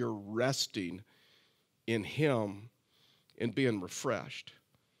how you're resting in Him and being refreshed.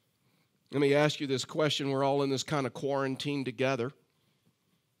 Let me ask you this question. We're all in this kind of quarantine together.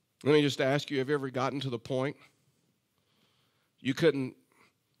 Let me just ask you, have you ever gotten to the point you couldn't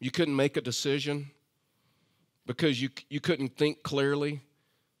make a decision because you couldn't think clearly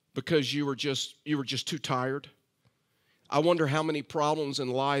because you were just too tired? I wonder how many problems in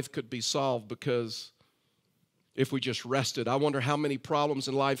life could be solved because if we just rested. I wonder how many problems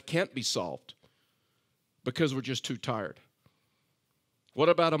in life can't be solved because we're just too tired. What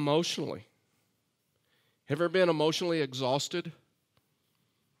about emotionally? Have you ever been emotionally exhausted?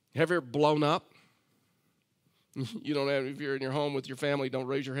 Have you ever blown up? You don't have, if you're in your home with your family, don't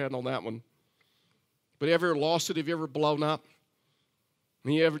raise your hand on that one. But have you ever lost it? Have you ever blown up?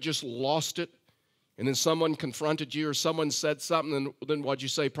 Have you ever just lost it? And then someone confronted you or someone said something, and then what'd you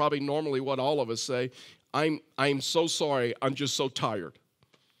say? Probably normally what all of us say, I'm so sorry, I'm just so tired.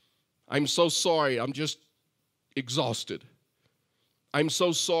 I'm so sorry, I'm just exhausted. I'm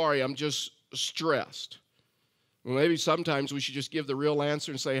so sorry, I'm just stressed. Well, maybe sometimes we should just give the real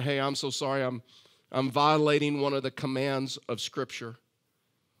answer and say, hey, I'm so sorry, I'm violating one of the commands of Scripture.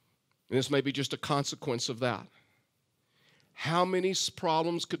 And this may be just a consequence of that. How many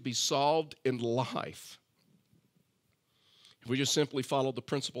problems could be solved in life if we just simply followed the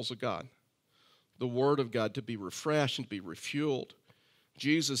principles of God, the Word of God, to be refreshed and to be refueled?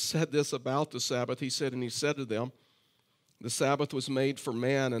 Jesus said this about the Sabbath. He said to them, the Sabbath was made for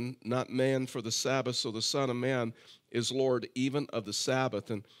man and not man for the Sabbath, so the Son of Man is Lord even of the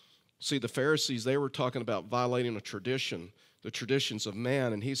Sabbath. And see, the Pharisees, they were talking about violating a tradition, the traditions of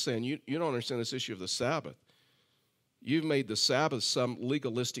man, and he's saying, you don't understand this issue of the Sabbath. You've made the Sabbath some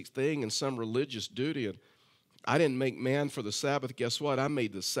legalistic thing and some religious duty, and I didn't make man for the Sabbath. Guess what? I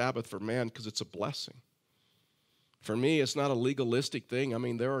made the Sabbath for man because it's a blessing. For me, it's not a legalistic thing. I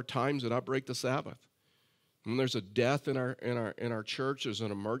mean, there are times that I break the Sabbath. When there's a death in our church, there's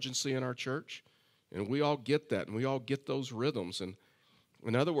an emergency in our church, and we all get that, and we all get those rhythms. And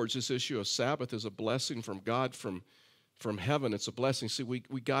in other words, this issue of Sabbath is a blessing from God, from heaven. It's a blessing. See,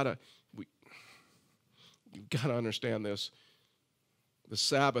 you've got to understand this. The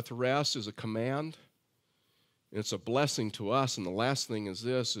Sabbath rest is a command, and it's a blessing to us. And the last thing is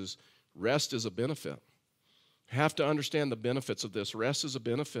this, is rest is a benefit. You have to understand the benefits of this. Rest is a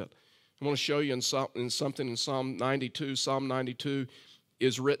benefit. I want to show you in something in Psalm 92. Psalm 92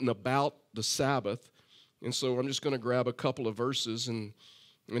 is written about the Sabbath. And so I'm just going to grab a couple of verses. And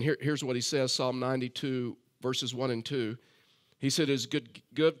here's what he says, Psalm 92, verses 1 and 2. He said, it is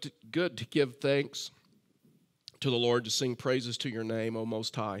good to give thanks to the Lord, to sing praises to your name, O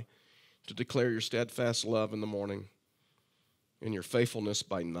Most High, to declare your steadfast love in the morning and your faithfulness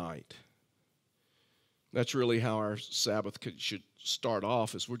by night. That's really how our Sabbath should start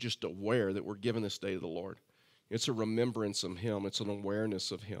off, is we're just aware that we're giving this day to the Lord. It's a remembrance of Him. It's an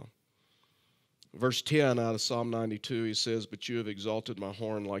awareness of Him. Verse 10 out of Psalm 92, he says, but you have exalted my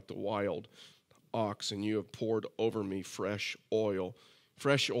horn like the wild. ox, and you have poured over me fresh oil.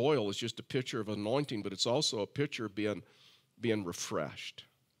 Fresh oil is just a picture of anointing, but it's also a picture of being refreshed.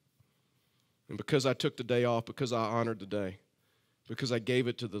 And because I took the day off, because I honored the day, because I gave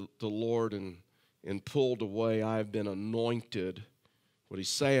it to the Lord and pulled away, I have been anointed, what he's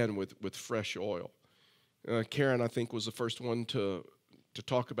saying, with fresh oil. Karen, I think, was the first one to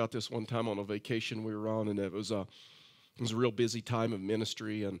talk about this one time on a vacation we were on, and it was a real busy time of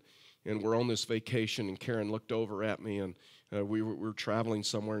ministry, and we're on this vacation, and Karen looked over at me, and we were traveling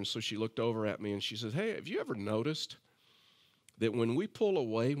somewhere, and so she looked over at me, and she says, "Hey, have you ever noticed that when we pull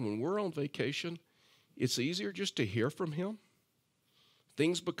away, when we're on vacation, it's easier just to hear from him?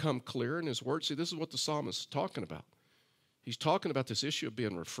 Things become clear in his word." See, this is what the psalmist is talking about. He's talking about this issue of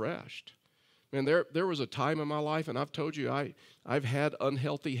being refreshed. Man, there was a time in my life, and I've told you, I've had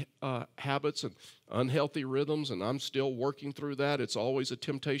unhealthy habits and unhealthy rhythms, and I'm still working through that. It's always a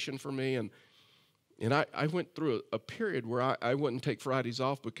temptation for me, and I went through a period where I wouldn't take Fridays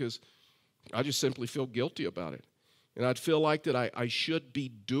off because I just simply feel guilty about it. And I'd feel like that I should be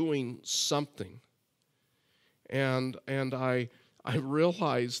doing something. And I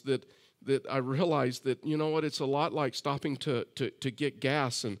realized that you know what, it's a lot like stopping to get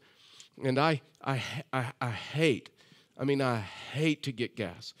gas, and I hate to get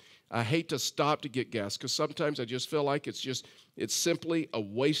gas. I hate to stop to get gas because sometimes I just feel like it's simply a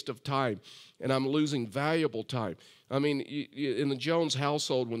waste of time, and I'm losing valuable time. I mean, in the Jones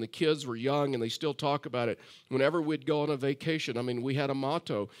household, when the kids were young, and they still talk about it, whenever we'd go on a vacation, I mean, we had a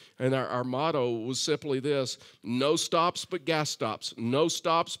motto, and our motto was simply this: no stops but gas stops. No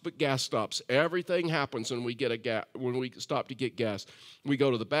stops but gas stops. Everything happens when when we stop to get gas. We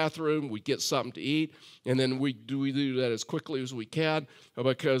go to the bathroom, we get something to eat, and then we do that as quickly as we can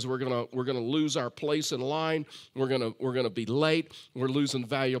because we're gonna lose our place in line. We're gonna be late. We're losing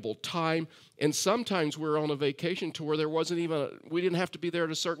valuable time. And sometimes we're on a vacation to where we didn't have to be there at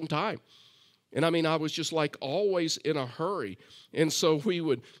a certain time. And I mean, I was just like always in a hurry. And so we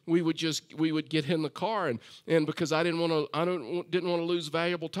would get in the car and because I didn't want to lose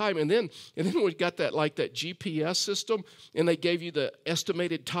valuable time. And then we got that GPS system, and they gave you the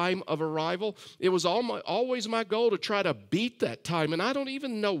estimated time of arrival. It was always my goal to try to beat that time, and I don't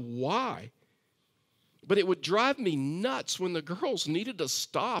even know why. But it would drive me nuts when the girls needed to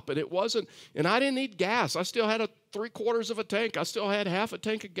stop, and I didn't need gas. I still had 3/4 of a tank. I still had half a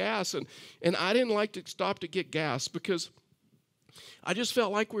tank of gas, and I didn't like to stop to get gas because I just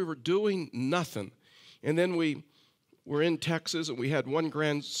felt like we were doing nothing. And then we were in Texas, and we had one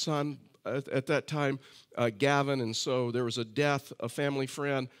grandson at that time, Gavin, and so there was a death. A family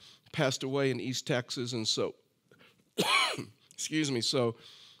friend passed away in East Texas, and so, excuse me,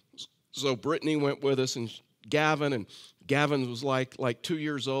 So Brittany went with us, and Gavin was like 2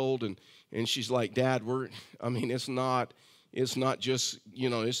 years old, and she's like, "Dad, it's not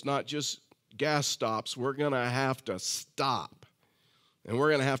just gas stops. We're gonna have to stop, and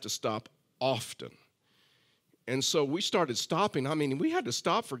we're gonna have to stop often." And so we started stopping. I mean, we had to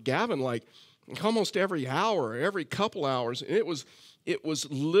stop for Gavin like almost every hour, every couple hours, and it was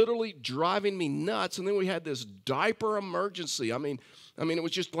literally driving me nuts. And then we had this diaper emergency. I mean, it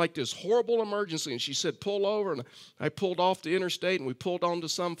was just like this horrible emergency. And she said, "Pull over." And I pulled off the interstate, and we pulled onto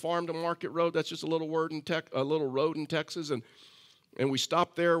some farm to market road. That's just a little road in Texas. And we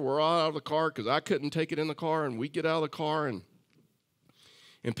stopped there. We're all out of the car because I couldn't take it in the car. And we get out of the car,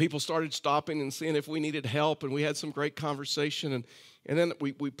 and people started stopping and seeing if we needed help. And we had some great conversation. And then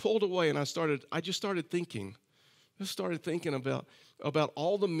we pulled away, and I just started thinking about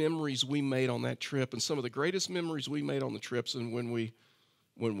all the memories we made on that trip, and some of the greatest memories we made on the trips, and when we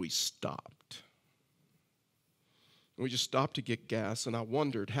stopped. We just stopped to get gas, and I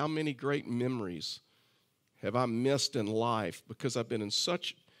wondered how many great memories have I missed in life because I've been in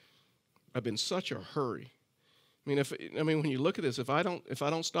such a hurry. When you look at this, if I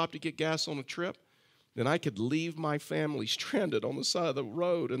don't stop to get gas on a trip, then I could leave my family stranded on the side of the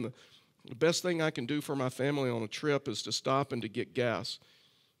road, and the best thing I can do for my family on a trip is to stop and to get gas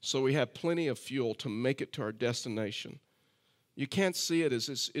so we have plenty of fuel to make it to our destination. You can't see it as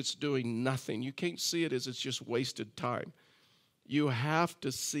it's doing nothing. You can't see it as it's just wasted time. You have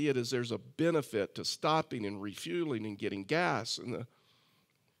to see it as there's a benefit to stopping and refueling and getting gas. And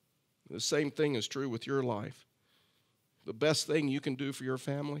the same thing is true with your life. The best thing you can do for your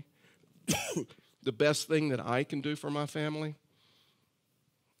family, the best thing that I can do for my family,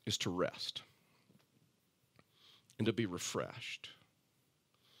 is to rest and to be refreshed.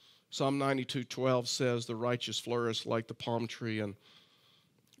 Psalm 92:12 says, "The righteous flourish like the palm tree and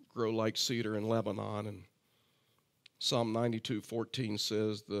grow like cedar in Lebanon." And Psalm 92:14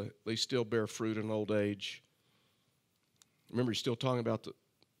 says they still bear fruit in old age. Remember, he's still talking about the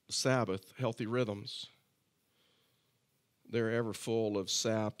Sabbath, healthy rhythms. They're ever full of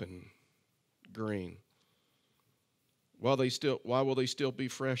sap and green. Why will they still be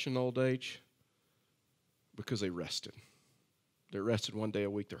fresh in old age? Because they rested. They rested one day a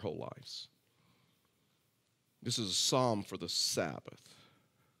week their whole lives. This is a psalm for the Sabbath.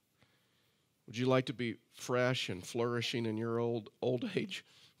 Would you like to be fresh and flourishing in your old age?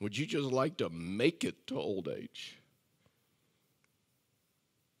 Would you just like to make it to old age?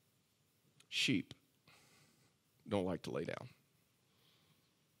 Sheep don't like to lay down.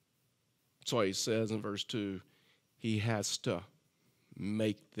 That's why he says in verse 2, he has to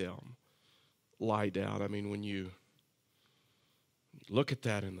make them lie down. I mean, when you look at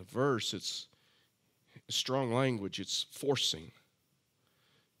that in the verse, it's strong language. It's forcing.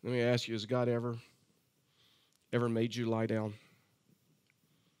 Let me ask you, has God ever made you lie down?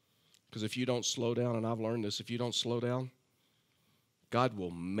 Because if you don't slow down, and I've learned this, if you don't slow down, God will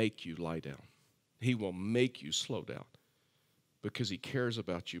make you lie down. He will make you slow down because he cares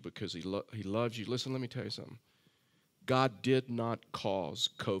about you, because he loves you. Listen, let me tell you something. God did not cause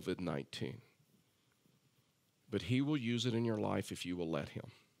COVID-19, but he will use it in your life if you will let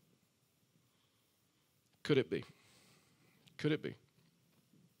him. Could it be? Could it be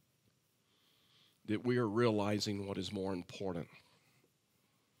that we are realizing what is more important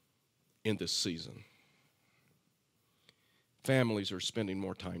in this season? Families are spending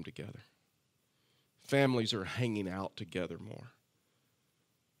more time together. Families are hanging out together more.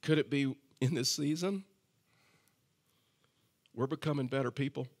 Could it be in this season we're becoming better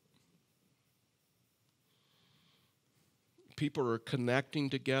people? People are connecting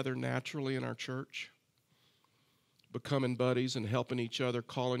together naturally in our church, becoming buddies and helping each other,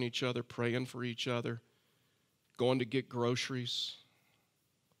 calling each other, praying for each other, going to get groceries,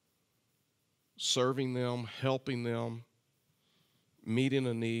 serving them, helping them, meeting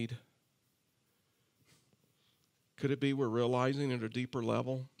a need. Could it be we're realizing at a deeper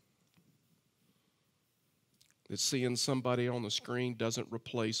level that seeing somebody on the screen doesn't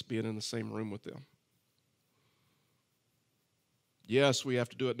replace being in the same room with them? Yes, we have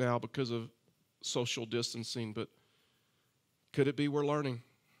to do it now because of social distancing, but could it be we're learning?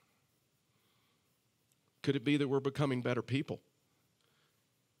 Could it be that we're becoming better people?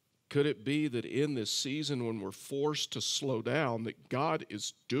 Could it be that in this season when we're forced to slow down, that God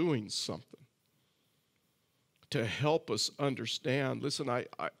is doing something to help us understand? Listen,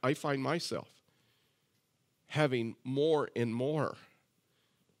 I find myself having more and more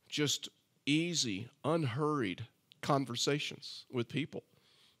just easy, unhurried conversations with people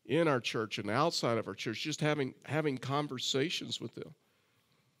in our church and outside of our church, just having conversations with them.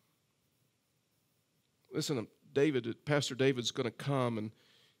 Listen, Pastor David's going to come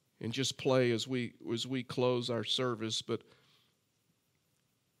and just play as we close our service, but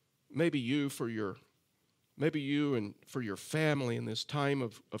maybe you and for your family in this time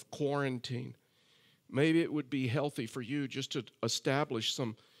of quarantine, maybe it would be healthy for you just to establish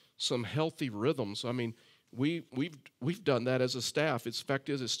some healthy rhythms. I mean, we've done that as a staff. In fact,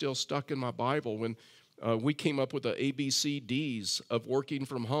 it's still stuck in my Bible when we came up with the ABCDs of working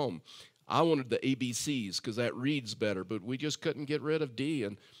from home. I wanted the ABCs because that reads better, but we just couldn't get rid of D,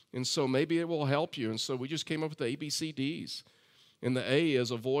 and so maybe it will help you. And so we just came up with the ABCDs. And the A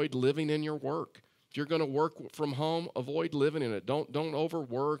is avoid living in your work. If you're going to work from home, avoid living in it. Don't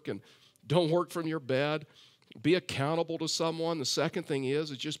overwork, and don't work from your bed. Be accountable to someone. The second thing is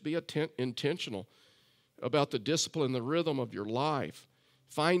just be intentional about the discipline, the rhythm of your life.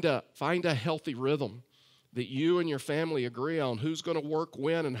 Find a healthy rhythm that you and your family agree on. Who's going to work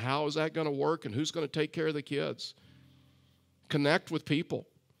when, and how is that going to work, and who's going to take care of the kids. Connect with people.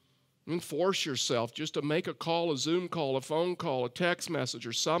 And force yourself just to make a call, a Zoom call, a phone call, a text message,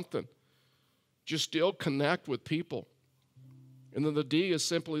 or something. Just still connect with people. And then the D is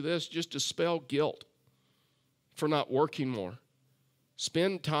simply this: just dispel guilt for not working more.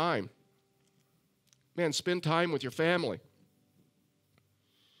 Spend time. Man, spend time with your family.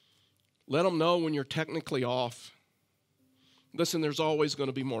 Let them know when you're technically off. Listen, there's always going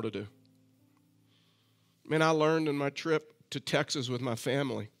to be more to do. Man, I learned in my trip to Texas with my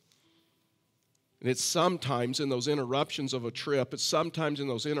family. And it's sometimes in those interruptions of a trip, it's sometimes in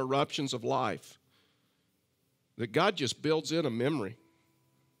those interruptions of life that God just builds in a memory.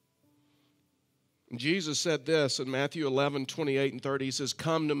 And Jesus said this in Matthew 11:28 and 30. He says,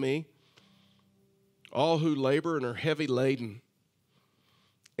 "Come to me, all who labor and are heavy laden,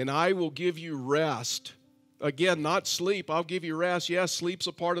 and I will give you rest." Again, not sleep. I'll give you rest. Yes, sleep's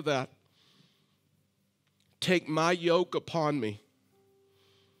a part of that. Take my yoke upon me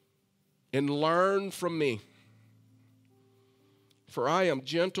and learn from me. For I am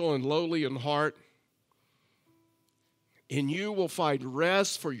gentle and lowly in heart, and you will find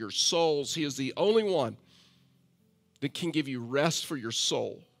rest for your souls. He is the only one that can give you rest for your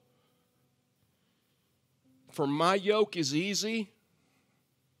soul. For my yoke is easy,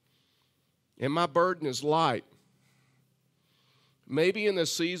 and my burden is light. Maybe in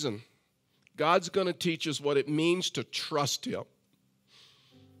this season, God's going to teach us what it means to trust Him,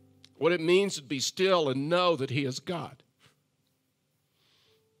 what it means to be still and know that He is God,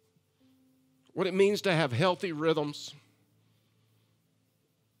 what it means to have healthy rhythms,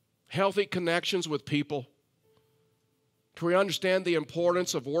 healthy connections with people. Do we understand the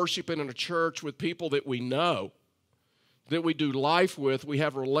importance of worshiping in a church with people that we know, that we do life with, we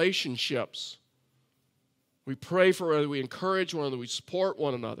have relationships. We pray for one another, we encourage one another, we support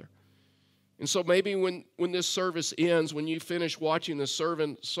one another. And so maybe when this service ends, when you finish watching this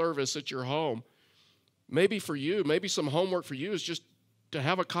service at your home, maybe for you, maybe some homework for you is just to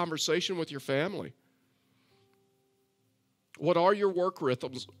have a conversation with your family. What are your work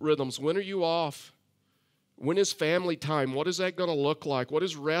rhythms? When are you off? When is family time? What is that going to look like? What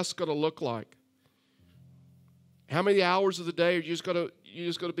is rest going to look like? How many hours of the day are you just going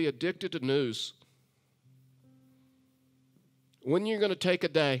to be addicted to news? When you're going to take a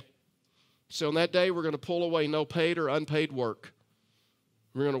day? So on that day, we're going to pull away no paid or unpaid work.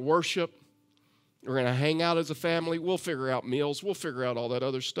 We're going to worship. We're going to hang out as a family. We'll figure out meals. We'll figure out all that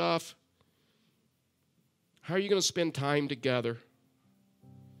other stuff. How are you going to spend time together?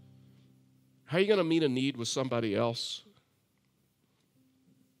 How are you going to meet a need with somebody else?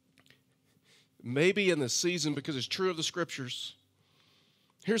 Maybe in this season, because it's true of the Scriptures.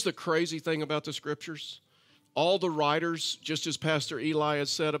 Here's the crazy thing about the Scriptures. All the writers, just as Pastor Eli has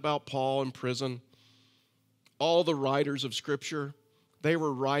said about Paul in prison, all the writers of Scripture, they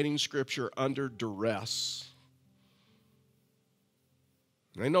were writing Scripture under duress.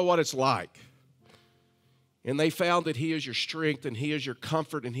 They know what it's like. And they found that He is your strength, and He is your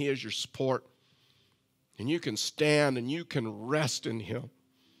comfort, and He is your support. And you can stand and you can rest in Him.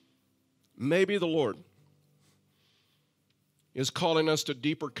 Maybe the Lord is calling us to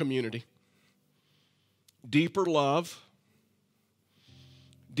deeper community, deeper love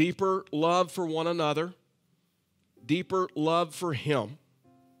for one another, deeper love for Him.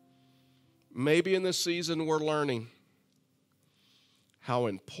 Maybe in this season we're learning how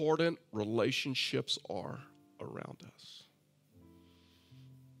important relationships are around us.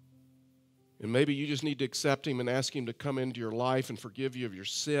 And maybe you just need to accept Him and ask Him to come into your life and forgive you of your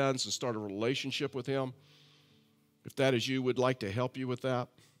sins and start a relationship with Him. If that is you, we'd like to help you with that.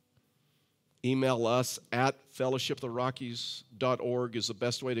 Email us at fellowshiptherockies.org is the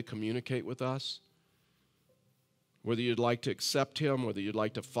best way to communicate with us. Whether you'd like to accept Him, whether you'd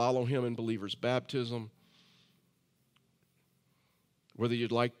like to follow Him in believer's baptism, whether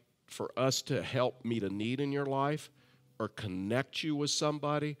you'd like for us to help meet a need in your life or connect you with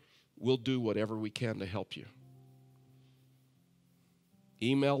somebody, we'll do whatever we can to help you.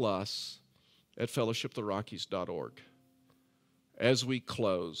 Email us at fellowshiptherockies.org. As we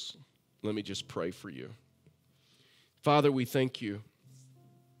close, let me just pray for you. Father, we thank you.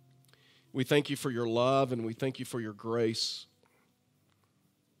 We thank you for your love, and we thank you for your grace.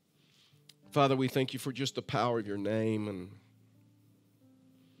 Father, we thank you for just the power of your name. And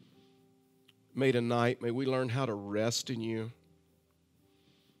may tonight, may we learn how to rest in you.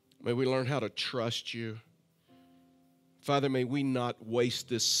 May we learn how to trust you. Father, may we not waste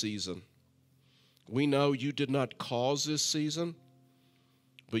this season. We know you did not cause this season,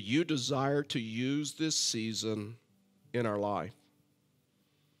 but you desire to use this season in our life.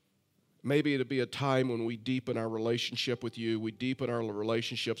 Maybe it'll be a time when we deepen our relationship with you. We deepen our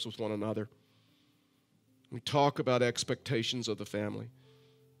relationships with one another. We talk about expectations of the family.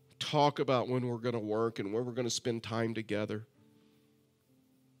 Talk about when we're going to work and when we're going to spend time together.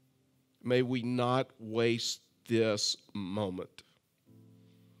 May we not waste this moment.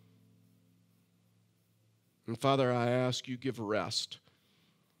 And Father, I ask you give rest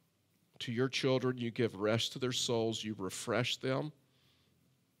to your children. You give rest to their souls. You refresh them.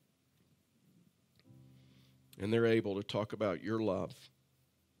 And they're able to talk about your love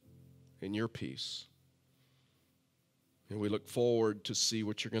and your peace. And we look forward to see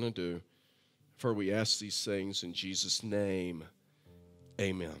what you're going to do. For we ask these things in Jesus' name.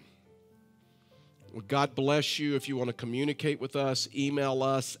 Amen. Well, God bless you. If you want to communicate with us, email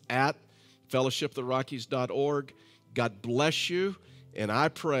us at fellowshiptherockies.org. God bless you, and I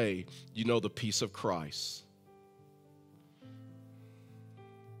pray you know the peace of Christ.